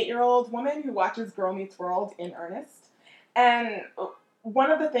 28-year-old woman who watches Girl Meets World in earnest. And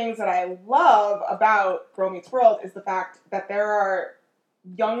one of the things that I love about Girl Meets World is the fact that there are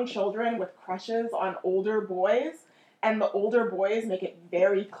young children with crushes on older boys, and the older boys make it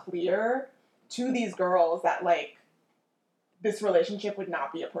very clear to these girls that, like, this relationship would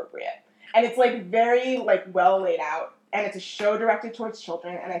not be appropriate. And it's, like, very, like, well laid out, and it's a show directed towards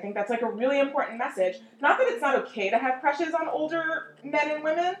children, and I think that's, like, a really important message. Not that it's not okay to have crushes on older men and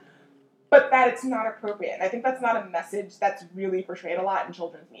women, but that it's not appropriate. And I think that's not a message that's really portrayed a lot in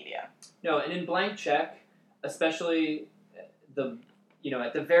children's media. No, and in Blank Check, especially at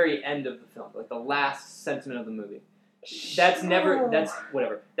the very end of the film, like the last sentiment of the movie, that's never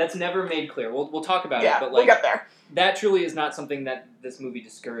made clear. We'll talk about it, but like, we'll get there. That truly is not something that this movie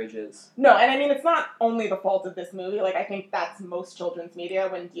discourages. No, and I mean, it's not only the fault of this movie. Like, I think that's most children's media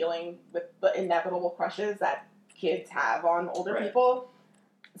when dealing with the inevitable crushes that kids have on older people.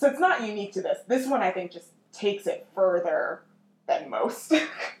 So it's not unique to this. This one, I think, just takes it further than most.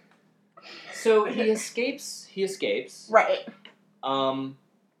 So he escapes. Right.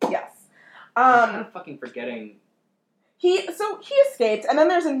 Yes. I'm kind of fucking forgetting. He escaped, and then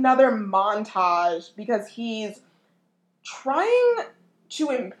there's another montage because he's trying to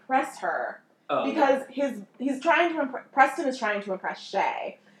impress her. Because Preston is trying to impress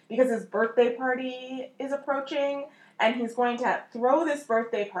Shay because his birthday party is approaching, and he's going to throw this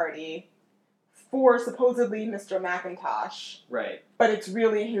birthday party for supposedly Mr. McIntosh. Right. But it's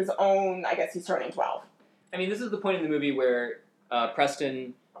really his own. I guess he's turning 12. I mean, this is the point in the movie where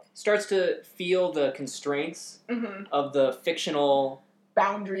Preston starts to feel the constraints of the fictional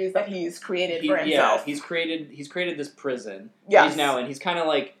boundaries that he's created for himself. Yeah, he's created this prison. Yes. He's now in. He's kind of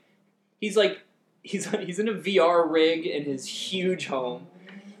like he's in a VR rig in his huge home,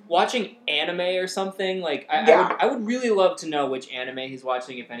 watching anime or something. Like I would really love to know which anime he's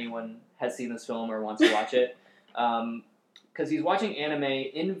watching if anyone has seen this film or wants to watch it. Because he's watching anime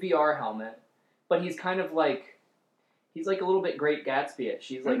in VR helmet, but he's kind of like. He's like a little bit Great Gatsby-ish.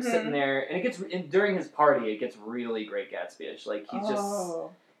 He's like sitting there, and during his party, it gets really Great Gatsby-ish. Like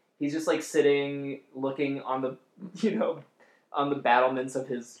he's just like sitting, looking on the, on the battlements of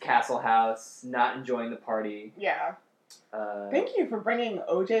his castle house, not enjoying the party. Yeah. Thank you for bringing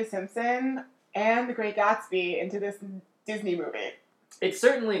O.J. Simpson and The Great Gatsby into this Disney movie. It's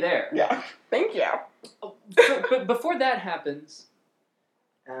certainly there. Yeah. Thank you. But before that happens,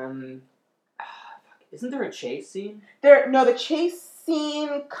 isn't there a chase scene? The chase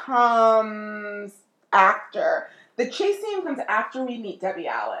scene comes after. The chase scene comes after we meet Debbie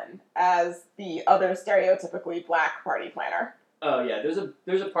Allen as the other stereotypically black party planner. Oh yeah, there's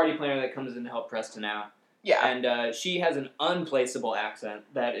a party planner that comes in to help Preston out. Yeah. And she has an unplaceable accent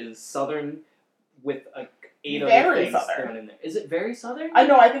that is Southern with a 8 very other things Southern. thrown in there. Is it very Southern? I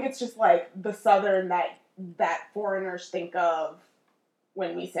know, I think it's just like the Southern that foreigners think of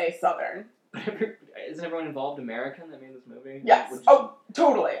when we say Southern. Isn't everyone involved American that made this movie? Yes.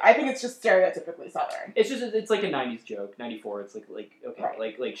 Totally. I think it's just stereotypically Southern. It's like a 90s joke. 94. It's like okay,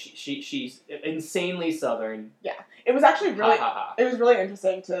 right. like she's insanely Southern. Yeah. It was actually really ha. It was really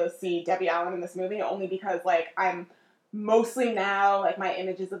interesting to see Debbie Allen in this movie only because like I'm mostly now like my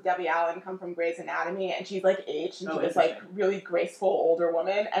images of Debbie Allen come from Grey's Anatomy and she's like aged into this like really graceful older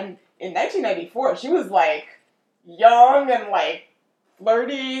woman, and in 1994 she was like young and like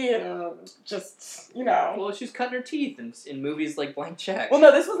flirty and just, Well, she's cutting her teeth in movies like Blank Check. Well,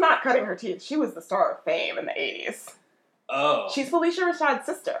 no, this was not cutting her teeth. She was the star of Fame in the 80s. Oh. She's Felicia Rashad's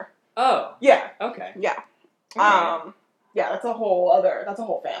sister. Oh, Yeah. okay. Yeah. Alright. Yeah, that's a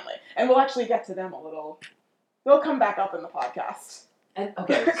whole family. And we'll actually get to them a little. They'll come back up in the podcast. And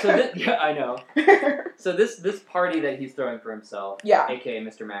okay, so yeah, I know. So this party that he's throwing for himself, Yeah. aka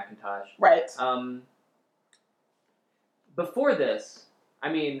Mr. McIntosh. Right. Before this,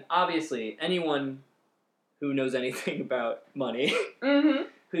 I mean, obviously, anyone who knows anything about money, Mm-hmm.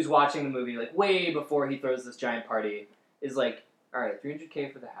 who's watching the movie like way before he throws this giant party, is like, all right,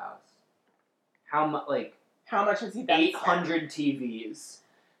 $300K for the house. How much? Like How much has he done? 800 TVs,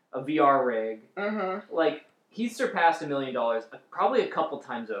 a VR rig. Mm-hmm. Like he's surpassed $1 million probably a couple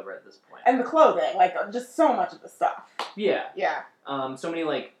times over at this point. And the clothing, like just so much of the stuff. Yeah. Yeah. So many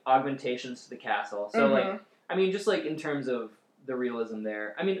like augmentations to the castle. So like, I mean, just like in terms of the realism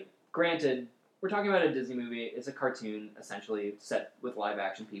there. I mean, granted, we're talking about a Disney movie. It's a cartoon essentially set with live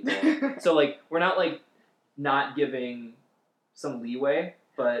action people. So like, we're not like not giving some leeway,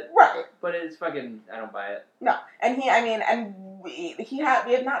 but Right. but it's fucking. I don't buy it. No, and we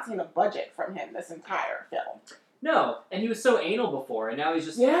have not seen a budget from him this entire film. No, and he was so anal before, and now he's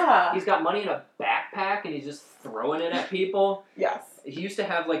just Yeah. he's got money in a backpack and he's just throwing it at people. Yes. He used to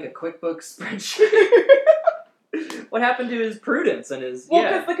have like a QuickBooks spreadsheet. What happened to his prudence and his Well,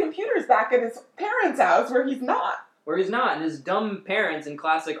 because the computer's back at his parents' house where he's not. where he's not, and his dumb parents in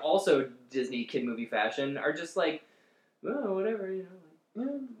classic also Disney kid movie fashion are just like, oh, whatever, you know,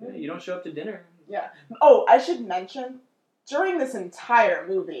 like, yeah, you don't show up to dinner. Yeah. Oh, I should mention, during this entire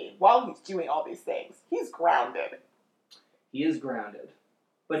movie, while he's doing all these things, he's grounded. He is grounded,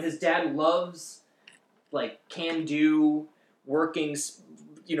 but his dad loves like can-do working,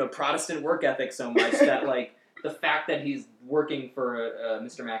 Protestant work ethic so much that like the fact that he's working for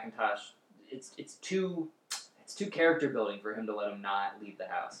Mr. McIntosh, it's too character building for him to let him not leave the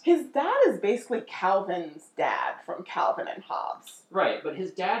house. His dad is basically Calvin's dad from Calvin and Hobbes. Right, but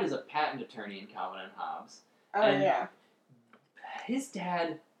his dad is a patent attorney in Calvin and Hobbes. Oh, And yeah. His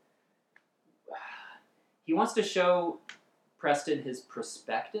dad, he wants to show Preston his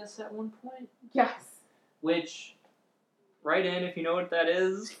prospectus at one point, Yes. which, write in if you know what that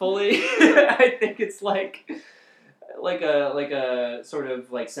is fully. I think it's like a sort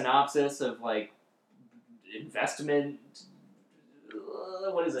of like synopsis of like investment.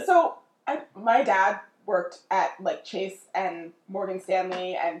 What is it? So, my dad worked at like Chase and Morgan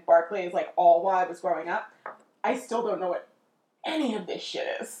Stanley and Barclays like all while I was growing up. I still don't know what any of this shit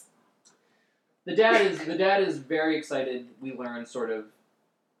is. The dad is very excited. We learn sort of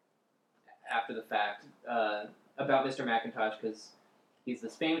after the fact about Mr. McIntosh because he's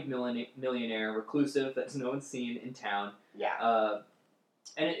this famed millionaire, reclusive that no one's seen in town. Yeah.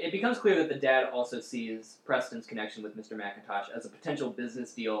 And it becomes clear that the dad also sees Preston's connection with Mr. McIntosh as a potential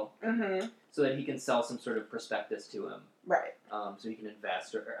business deal, Mm-hmm. so that he can sell some sort of prospectus to him, Right. so he can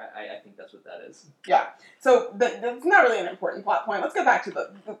invest. Or I think that's what that is. Yeah. So that's not really an important plot point. Let's get back to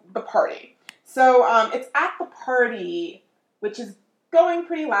the party. So it's at the party, which is going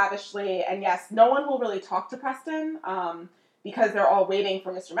pretty lavishly, and yes, no one will really talk to Preston because they're all waiting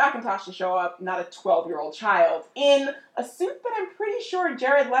for Mr. McIntosh to show up, not a 12-year-old child, in a suit that I'm pretty sure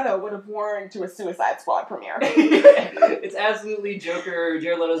Jared Leto would have worn to a Suicide Squad premiere. It's absolutely Jared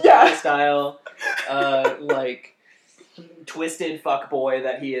Leto's Yeah. style, like twisted fuckboy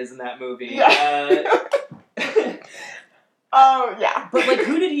that he is in that movie. Yeah. Oh, yeah. But like,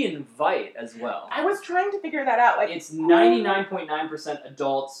 who did he invite as well? I was trying to figure that out. Like, It's 99.9%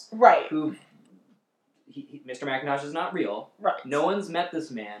 adults right. who. Mr. McIntosh is not real. Right. No one's met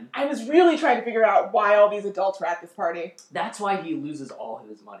this man. I was really trying to figure out why all these adults were at this party. That's why he loses all of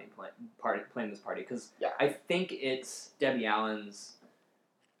his money playing this party. Because Yeah. I think it's Debbie Allen's.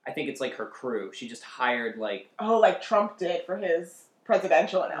 I think it's like her crew. She just hired like. Oh, like Trump did for his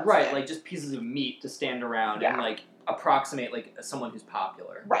presidential announcement. Right, like just pieces of meat to stand around and Yeah. like approximate like someone who's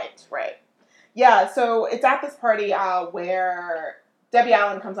popular. Right, right. Yeah, so it's at this party where Debbie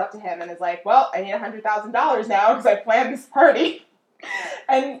Allen comes up to him and is like, well, I need $100,000 now because I planned this party.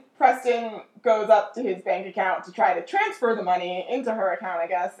 And Preston goes up to his bank account to try to transfer the money into her account, I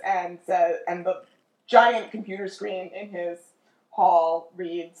guess, and the giant computer screen in his hall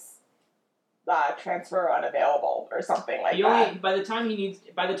reads transfer unavailable or something like that. By the time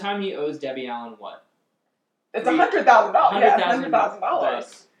he owes Debbie Allen what? It's $100,000. Yeah, $100,000.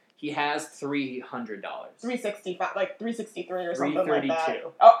 $100,000. He has $300. $365, like $363 or something like that.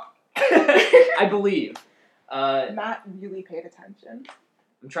 $332. Oh, I believe. Matt really paid attention.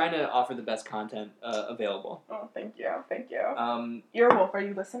 I'm trying to offer the best content available. Oh, thank you. Earwolf, are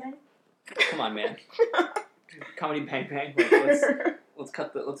you listening? Come on, man. Comedy Bang Bang. Let's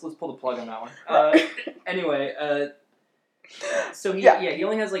pull the plug on that one. Anyway, So he Yeah. he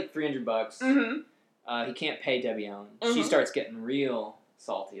only has like $300. Mm-hmm. He can't pay Debbie Allen. She Mhm. starts getting real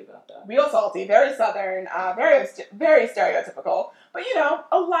salty about that. Real salty, very southern, very stereotypical, but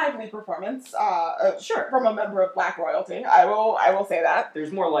a lively performance. Sure. From a member of Black royalty. I will say that.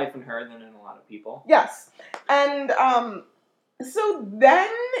 There's more life in her than in a lot of people. Yes, and so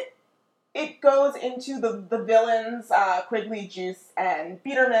then it goes into the villains. Quigley, Juice, and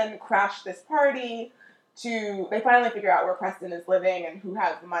Biederman crash this party. They finally figure out where Preston is living and who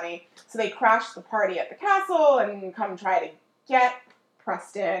has the money. So they crash the party at the castle and come try to get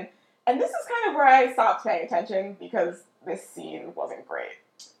Preston. And this is kind of where I stopped paying attention because this scene wasn't great.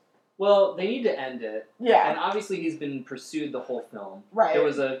 Well, they need to end it. Yeah. And obviously he's been pursued the whole film. Right.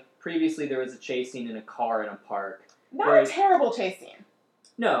 Previously there was a chase scene in a car in a park. Not a terrible chase scene.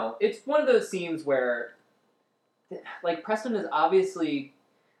 No, it's one of those scenes where, like, Preston is obviously...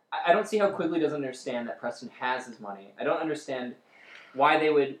 I don't see how Quigley doesn't understand that Preston has his money. I don't understand why they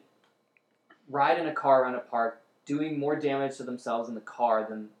would ride in a car around a park doing more damage to themselves in the car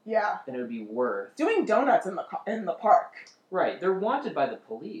than it would be worth. Doing donuts in the park. Right. They're wanted by the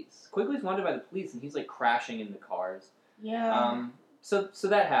police. Quigley's wanted by the police, and he's, like, crashing into cars. Yeah. So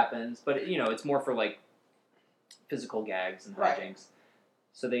that happens, but, it's more for, like, physical gags and hijinks. Right.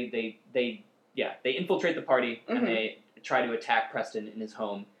 So they infiltrate the party, and they try to attack Preston in his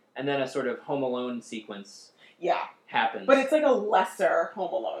home, and then a sort of Home Alone sequence happens. But it's like a lesser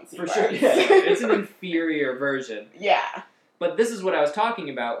Home Alone sequence. For sure, yeah. It's an inferior version. Yeah. But this is what I was talking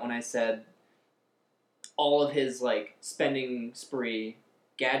about when I said all of his, like, spending spree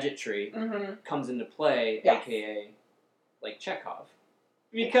gadgetry comes into play, aka, like, Chekhov.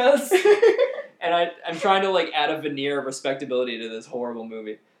 Because... And I'm trying to, like, add a veneer of respectability to this horrible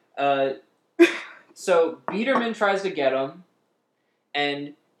movie. So Biederman tries to get him,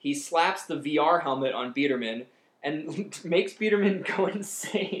 and he slaps the VR helmet on Biederman and makes Biederman go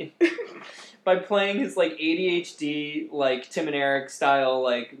insane by playing his, like, ADHD, like, Tim and Eric style,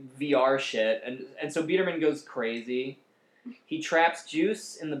 like, VR shit. And so Biederman goes crazy. He traps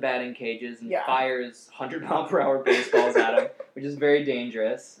Juice in the batting cages and fires 100-mile-per-hour baseballs at him, which is very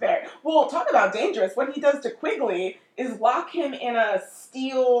dangerous. Very. Well, talk about dangerous. What he does to Quigley is lock him in a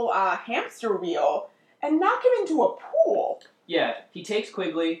steel hamster wheel and knock him into a pool. Yeah, he takes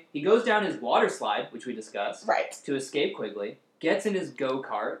Quigley, he goes down his water slide, which we discussed, to escape Quigley, gets in his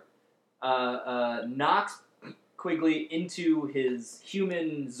go-kart, knocks Quigley into his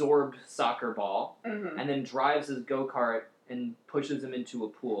human Zorb soccer ball, and then drives his go-kart and pushes him into a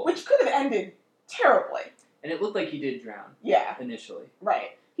pool. Which could have ended terribly. And it looked like he did drown. Yeah. Initially.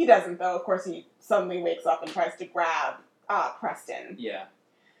 Right. He doesn't, though. Of course, he suddenly wakes up and tries to grab Preston. Yeah.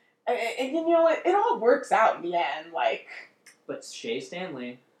 And it all works out in the end, like... But Shay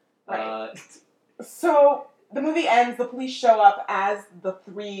Stanley... Right. So... The movie ends, the police show up as the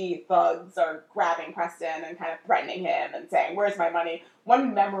three thugs are grabbing Preston and kind of threatening him and saying, "Where's my money?"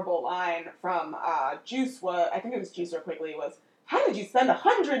 One memorable line from Juice I think it was Juice or Quigley, was, "How did you spend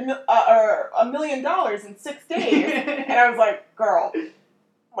 $1 million in 6 days?" And I was like, girl,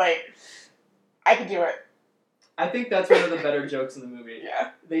 like, I could do it. I think that's one of the better jokes in the movie. Yeah.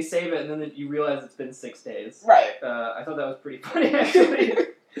 They save it and then you realize it's been 6 days. Right. I thought that was pretty funny, actually.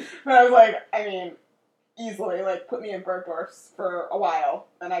 But I was like, I mean... easily, like, put me in Bergdorf's for a while,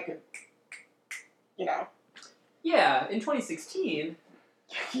 and I could, Yeah, in 2016.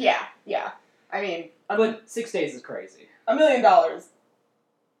 Yeah. I mean... But 6 days is crazy. $1 million.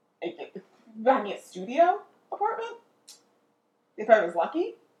 Got me a studio apartment? If I was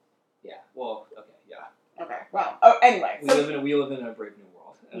lucky? Yeah, well, okay, yeah. Okay, well, anyway. We live in a brave new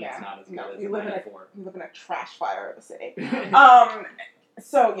world, and Yeah, it's not as good as we live in a trash fire of a city.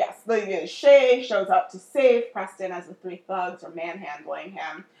 So, yes, Shay shows up to save Preston as the three thugs are manhandling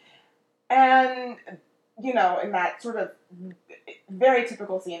him. And, in that sort of very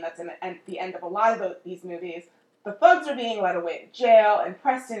typical scene that's at the end of a lot of these movies, the thugs are being led away to jail, and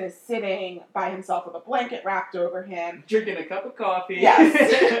Preston is sitting by himself with a blanket wrapped over him. Drinking a cup of coffee.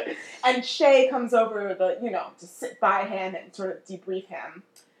 Yes. And Shay comes over, to sit by him and sort of debrief him.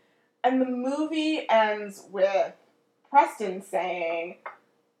 And the movie ends with Preston saying,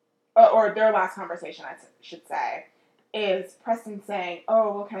 or their last conversation, I should say, is Preston saying,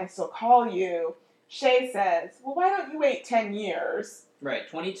 "Oh, well, can I still call you?" Shay says, "Well, why don't you wait 10 years? Right,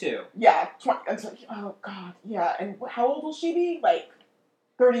 22. Yeah, oh, God, yeah. And how old will she be? Like,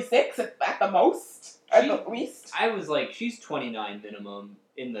 36 at the most? At the least? I was like, she's 29 minimum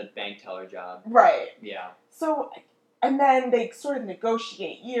in the bank teller job. Right. Yeah. So... And then they sort of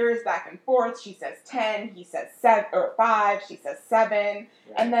negotiate years back and forth. She says 10, he says 5, she says 7. Right.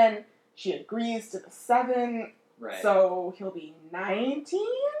 And then she agrees to the 7. Right. So he'll be 19?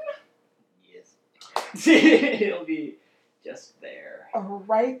 Yes. He'll be just there. A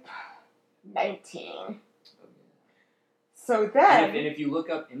ripe 19. Oh, So yeah. then... And if you look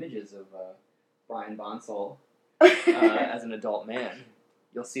up images of Brian Bonsall as an adult man,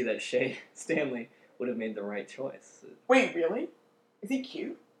 you'll see that Shay Stanley would have made the right choice. Wait, really? Is he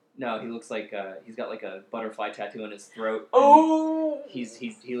cute? No, he looks like he's got like a butterfly tattoo on his throat. Oh! He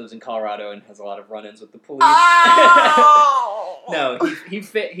lives in Colorado and has a lot of run-ins with the police. Oh! No,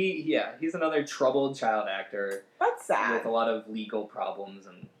 he's another troubled child actor That's sad. with a lot of legal problems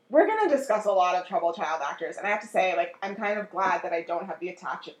and We're going to discuss a lot of troubled child actors, and I have to say, like, I'm kind of glad that I don't have the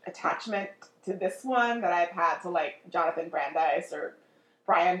attachment to this one that I've had to, like, Jonathan Brandis or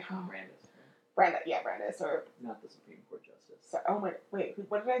Brian... Brandis, or... not the Supreme Court Justice. So, oh my... Wait,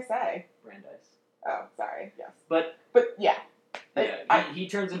 what did I say? Brandis. Oh, sorry, yes. But yeah. yeah, he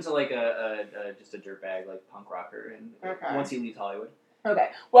turns into like just a dirtbag, like punk rocker, and Okay. once he leaves Hollywood.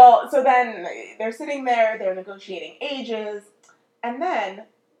 Okay. Well, so then they're sitting there, they're negotiating ages, and then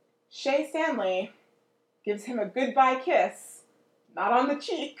Shay Stanley gives him a goodbye kiss, not on the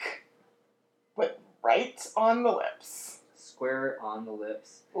cheek, but right on the lips. Square on the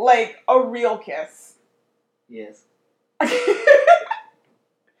lips. Like a real kiss. Yes.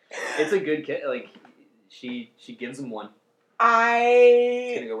 It's a good kiss. Like, she gives him one.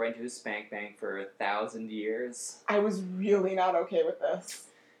 It's gonna go right into his spank bank for 1,000 years. I was really not okay with this.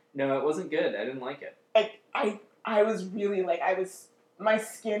 No, it wasn't good. I didn't like it. Like, I was really, like, my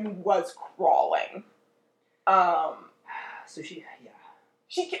skin was crawling. So she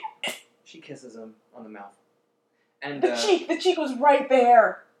She kisses him on the mouth. And the cheek was right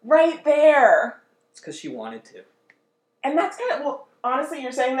there. Right there. it's because she wanted to. And that's kind of, well, honestly,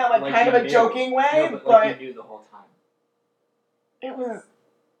 you're saying that, like kind you of a knew. joking way, No, but like you knew the whole time. It was,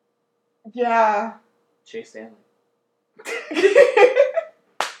 yeah. Shay Stanley.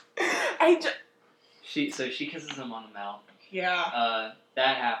 So she kisses him on the mouth. Yeah.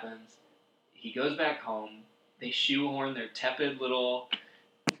 That happens. He goes back home. They shoehorn their tepid little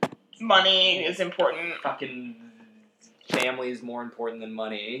Money is important. fucking family is more important than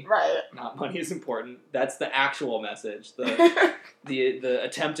money. Right. Not money is important. That's the actual message. The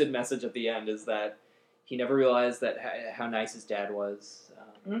attempted message at the end is that he never realized that how nice his dad was.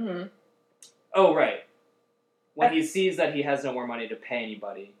 Mm-hmm. Oh, right. When he sees that he has no more money to pay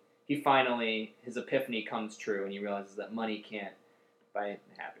anybody, his epiphany comes true, and he realizes that money can't buy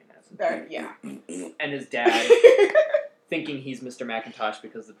happiness. Yeah. And his dad, thinking he's Mr. McIntosh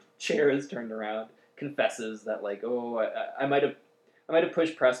because the chair is turned around, confesses that, like, oh, I might have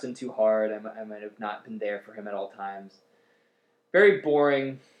pushed Preston too hard. I might have not been there for him at all times. Very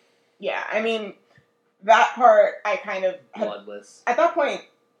boring. Yeah, I mean, that part I kind of Bloodless. At that point,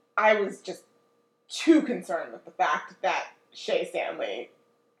 I was just too concerned with the fact that Shay Stanley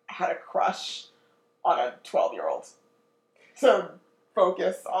had a crush on a 12-year-old. So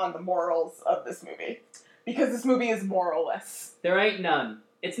focus on the morals of this movie. Because this movie is moralless. There ain't none.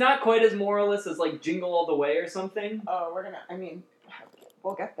 It's not quite as moralist as, like, Jingle All the Way or something. Oh,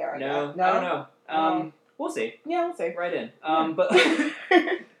 we'll get there, I No, guess. I don't know. No. We'll see. Yeah, we'll see. Right in. But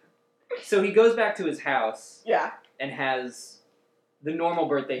so he goes back to his house Yeah. and has the normal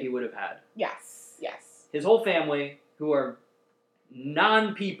birthday he would have had. Yes. His whole family, who are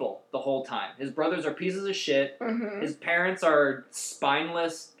non-people the whole time. His brothers are pieces of shit. Mm-hmm. His parents are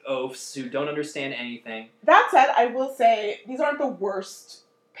spineless oafs who don't understand anything. That said, I will say, these aren't the worst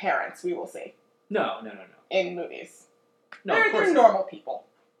parents we will see No. in movies. No, of course they're not. normal people.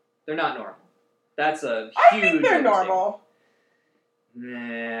 They're not normal. That's a I huge think they're understatement. normal.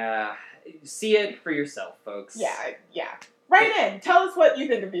 Nah. See it for yourself, folks. Yeah. Write in. Tell us what you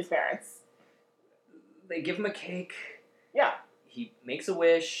think of these parents. They give him a cake. Yeah. He makes a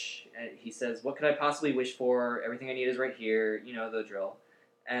wish. And he says, "What could I possibly wish for? Everything I need is right here." You know the drill.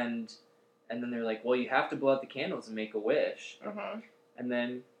 And then they're like, "Well, you have to blow out the candles and make a wish." Mm-hmm. And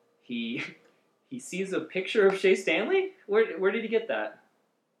then he sees a picture of Shay Stanley. Where did he get that?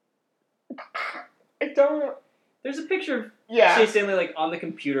 I don't... There's a picture of Yeah. Shay Stanley, like, on the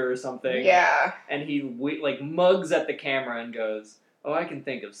computer or something. Yeah. And he like mugs at the camera and goes, "Oh, I can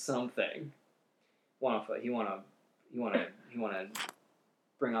think of something." He wanna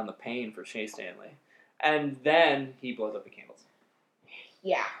bring on the pain for Shay Stanley, and then he blows up the candles.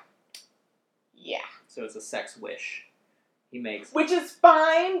 Yeah. So it's a sex wish. He makes. Which is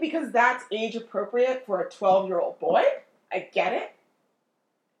fine, because that's age appropriate for a 12-year-old boy. I get it.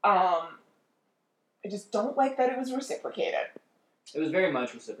 I just don't like that it was reciprocated. It was very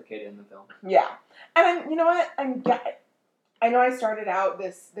much reciprocated in the film. Yeah. And you know what? I know I started out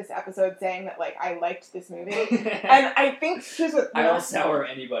this episode saying that like I liked this movie, and I think here's what I don't sour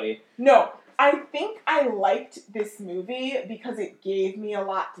anybody. No, I think I liked this movie because it gave me a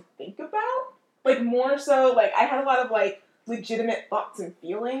lot to think about. Like more so, like I had a lot of like legitimate thoughts and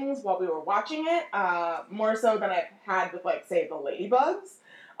feelings while we were watching it. More so than I've had with like say the Ladybugs,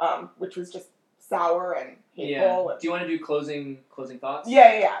 which was just sour and hateful. Yeah. Do you want to do closing thoughts?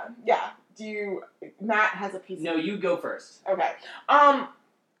 Yeah. Matt has a piece. No, you go first. Okay.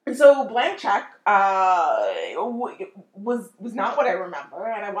 So Blank Check was not what I remember,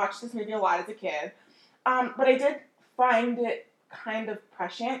 and I watched this movie a lot as a kid. But I did find it kind of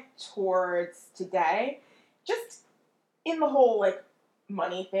prescient towards today, just in the whole like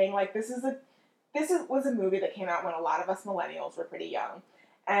money thing. Like this was a movie that came out when a lot of us millennials were pretty young,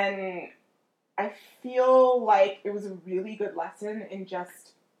 and I feel like it was a really good lesson in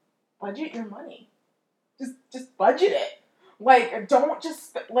just budget your money. Just budget it. Like, don't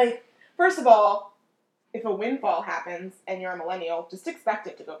just, like, first of all, if a windfall happens and you're a millennial, just expect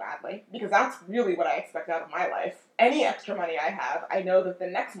it to go badly. Because that's really what I expect out of my life. Any extra money I have, I know that the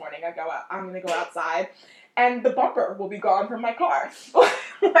next morning I'm going to go outside and the bumper will be gone from my car.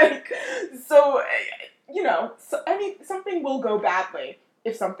 Like, so, you know, something will go badly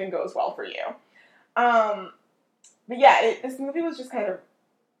if something goes well for you. But yeah, this movie was just kind of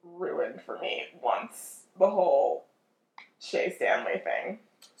ruined for me once the whole Shay Stanley thing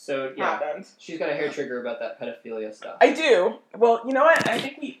happened. She's got a hair trigger about that pedophilia stuff. I do. Well, you know what? I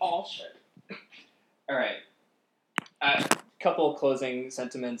think we all should. All right. Couple closing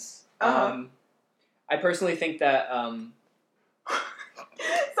sentiments. Uh-huh. I personally think that... Sorry,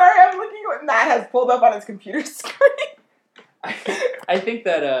 I'm looking at what Matt has pulled up on his computer screen. I think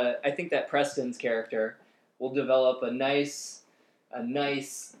that Preston's character will develop a nice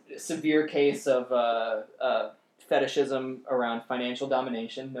severe case of fetishism around financial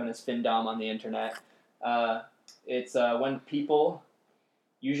domination, known as FinDom on the internet. It's when people,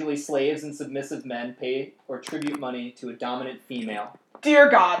 usually slaves and submissive men, pay or tribute money to a dominant female. Dear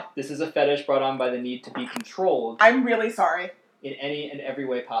God. This is a fetish brought on by the need to be controlled. I'm really sorry. In any and every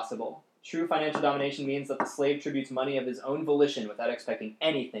way possible. True financial domination means that the slave tributes money of his own volition without expecting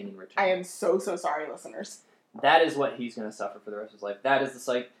anything in return. I am so sorry, listeners. That is what he's going to suffer for the rest of his life. That is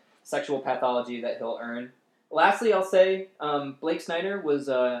the sexual pathology that he'll earn. Lastly, I'll say Blake Snyder was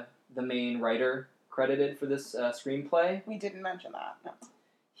the main writer credited for this screenplay. We didn't mention that. No.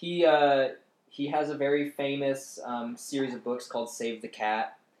 He has a very famous series of books called Save the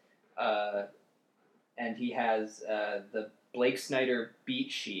Cat, and he has the Blake Snyder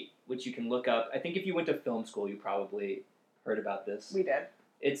beat sheet, which you can look up. I think if you went to film school, you probably heard about this. We did.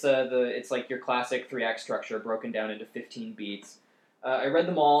 It's like your classic 3-act structure broken down into 15 beats. I read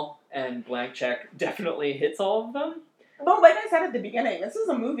them all, and Blank Check definitely hits all of them. Well, like I said at the beginning, this is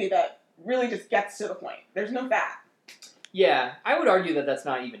a movie that really just gets to the point. There's no fat. Yeah, I would argue that that's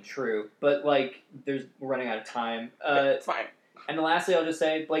not even true, but like, we're running out of time. It's fine. And lastly, I'll just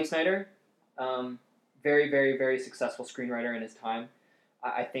say, Blake Snyder, very, very, very successful screenwriter in his time.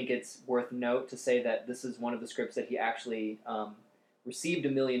 I think it's worth note to say that this is one of the scripts that he actually received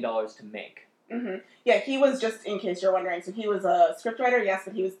 $1 million to make. Mm-hmm. Yeah, he was, just in case you're wondering, so he was a scriptwriter, yes,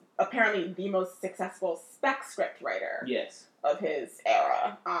 but he was apparently the most successful spec script writer of his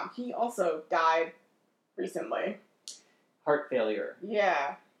era. He also died recently. Heart failure.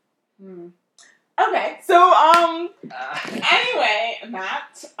 Yeah. Okay, so, anyway,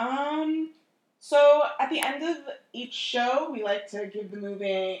 Matt, so at the end of each show, we like to give the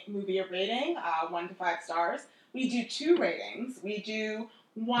movie a rating, 1 to 5 stars. We do 2 ratings. We do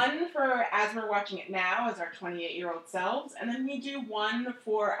one for as we're watching it now as our 28-year-old selves, and then we do one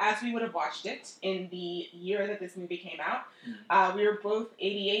for as we would have watched it in the year that this movie came out. We were both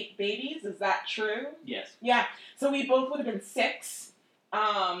 88 babies, is that true? Yes. Yeah, so we both would have been 6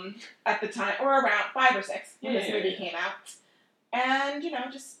 at the time, or around 5 or 6 when this movie came out. And, you know,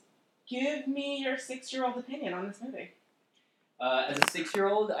 just give me your 6-year-old opinion on this movie. As a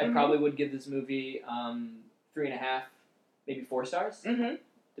 6-year-old, I probably would give this movie 3.5, maybe 4 stars,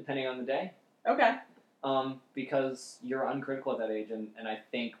 depending on the day. Okay. Because you're uncritical at that age, and I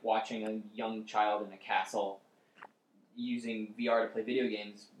think watching a young child in a castle using VR to play video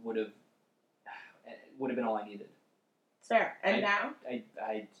games would have been all I needed. It's fair. And now? I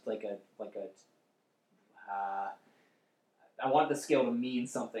want the scale to mean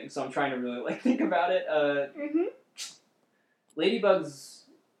something, so I'm trying to really think about it. Ladybugs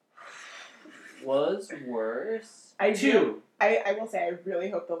was worse. I will say I really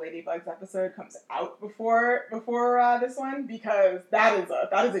hope the Ladybugs episode comes out before this one, because that is a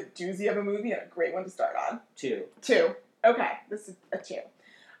doozy of a movie and a great one to start on. 2. Okay, this is a 2.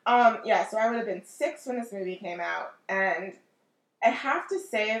 Yeah, so I would have been 6 when this movie came out, and I have to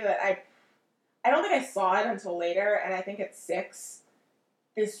say that I don't think I saw it until later, and I think at 6,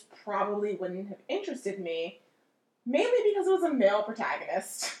 this probably wouldn't have interested me, mainly because it was a male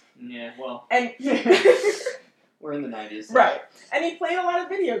protagonist. Yeah, well, And we're in the 90s. So. right, and he played a lot of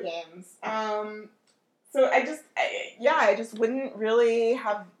video games. So I just wouldn't really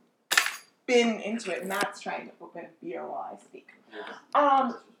have been into it, and that's trying to open a beer while I speak.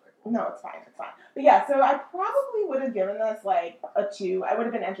 No, it's fine. But yeah, so I probably would have given this, like, a 2. I would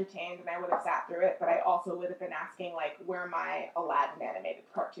have been entertained, and I would have sat through it, but I also would have been asking, like, where my Aladdin animated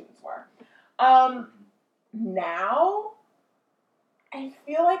cartoons were. Now, I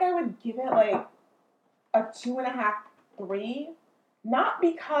feel like I would give it, like, a 2.5, 3. Not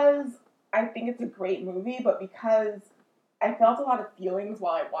because I think it's a great movie, but because I felt a lot of feelings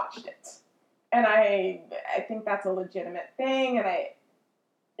while I watched it. And I think that's a legitimate thing, and it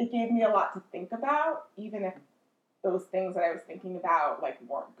gave me a lot to think about, even if those things that I was thinking about, like,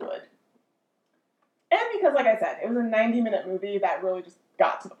 weren't good. And because, like I said, it was a 90-minute movie that really just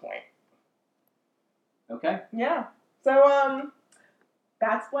got to the point. Okay. Yeah. So,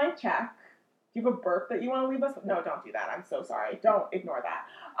 that's Blank Check. Do you have a burp that you want to leave us with? No, don't do that. I'm so sorry. Don't ignore that.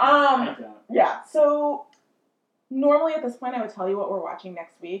 I don't. Yeah, so normally at this point I would tell you what we're watching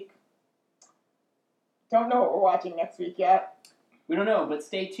next week. Don't know what we're watching next week yet. We don't know, but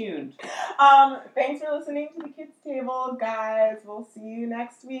stay tuned. Thanks for listening to the Kids Table, guys. We'll see you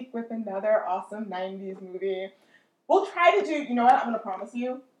next week with another awesome 90s movie. We'll try to do, you know what, I'm going to promise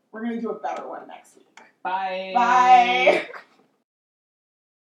you, we're going to do a better one next week. Bye. Bye.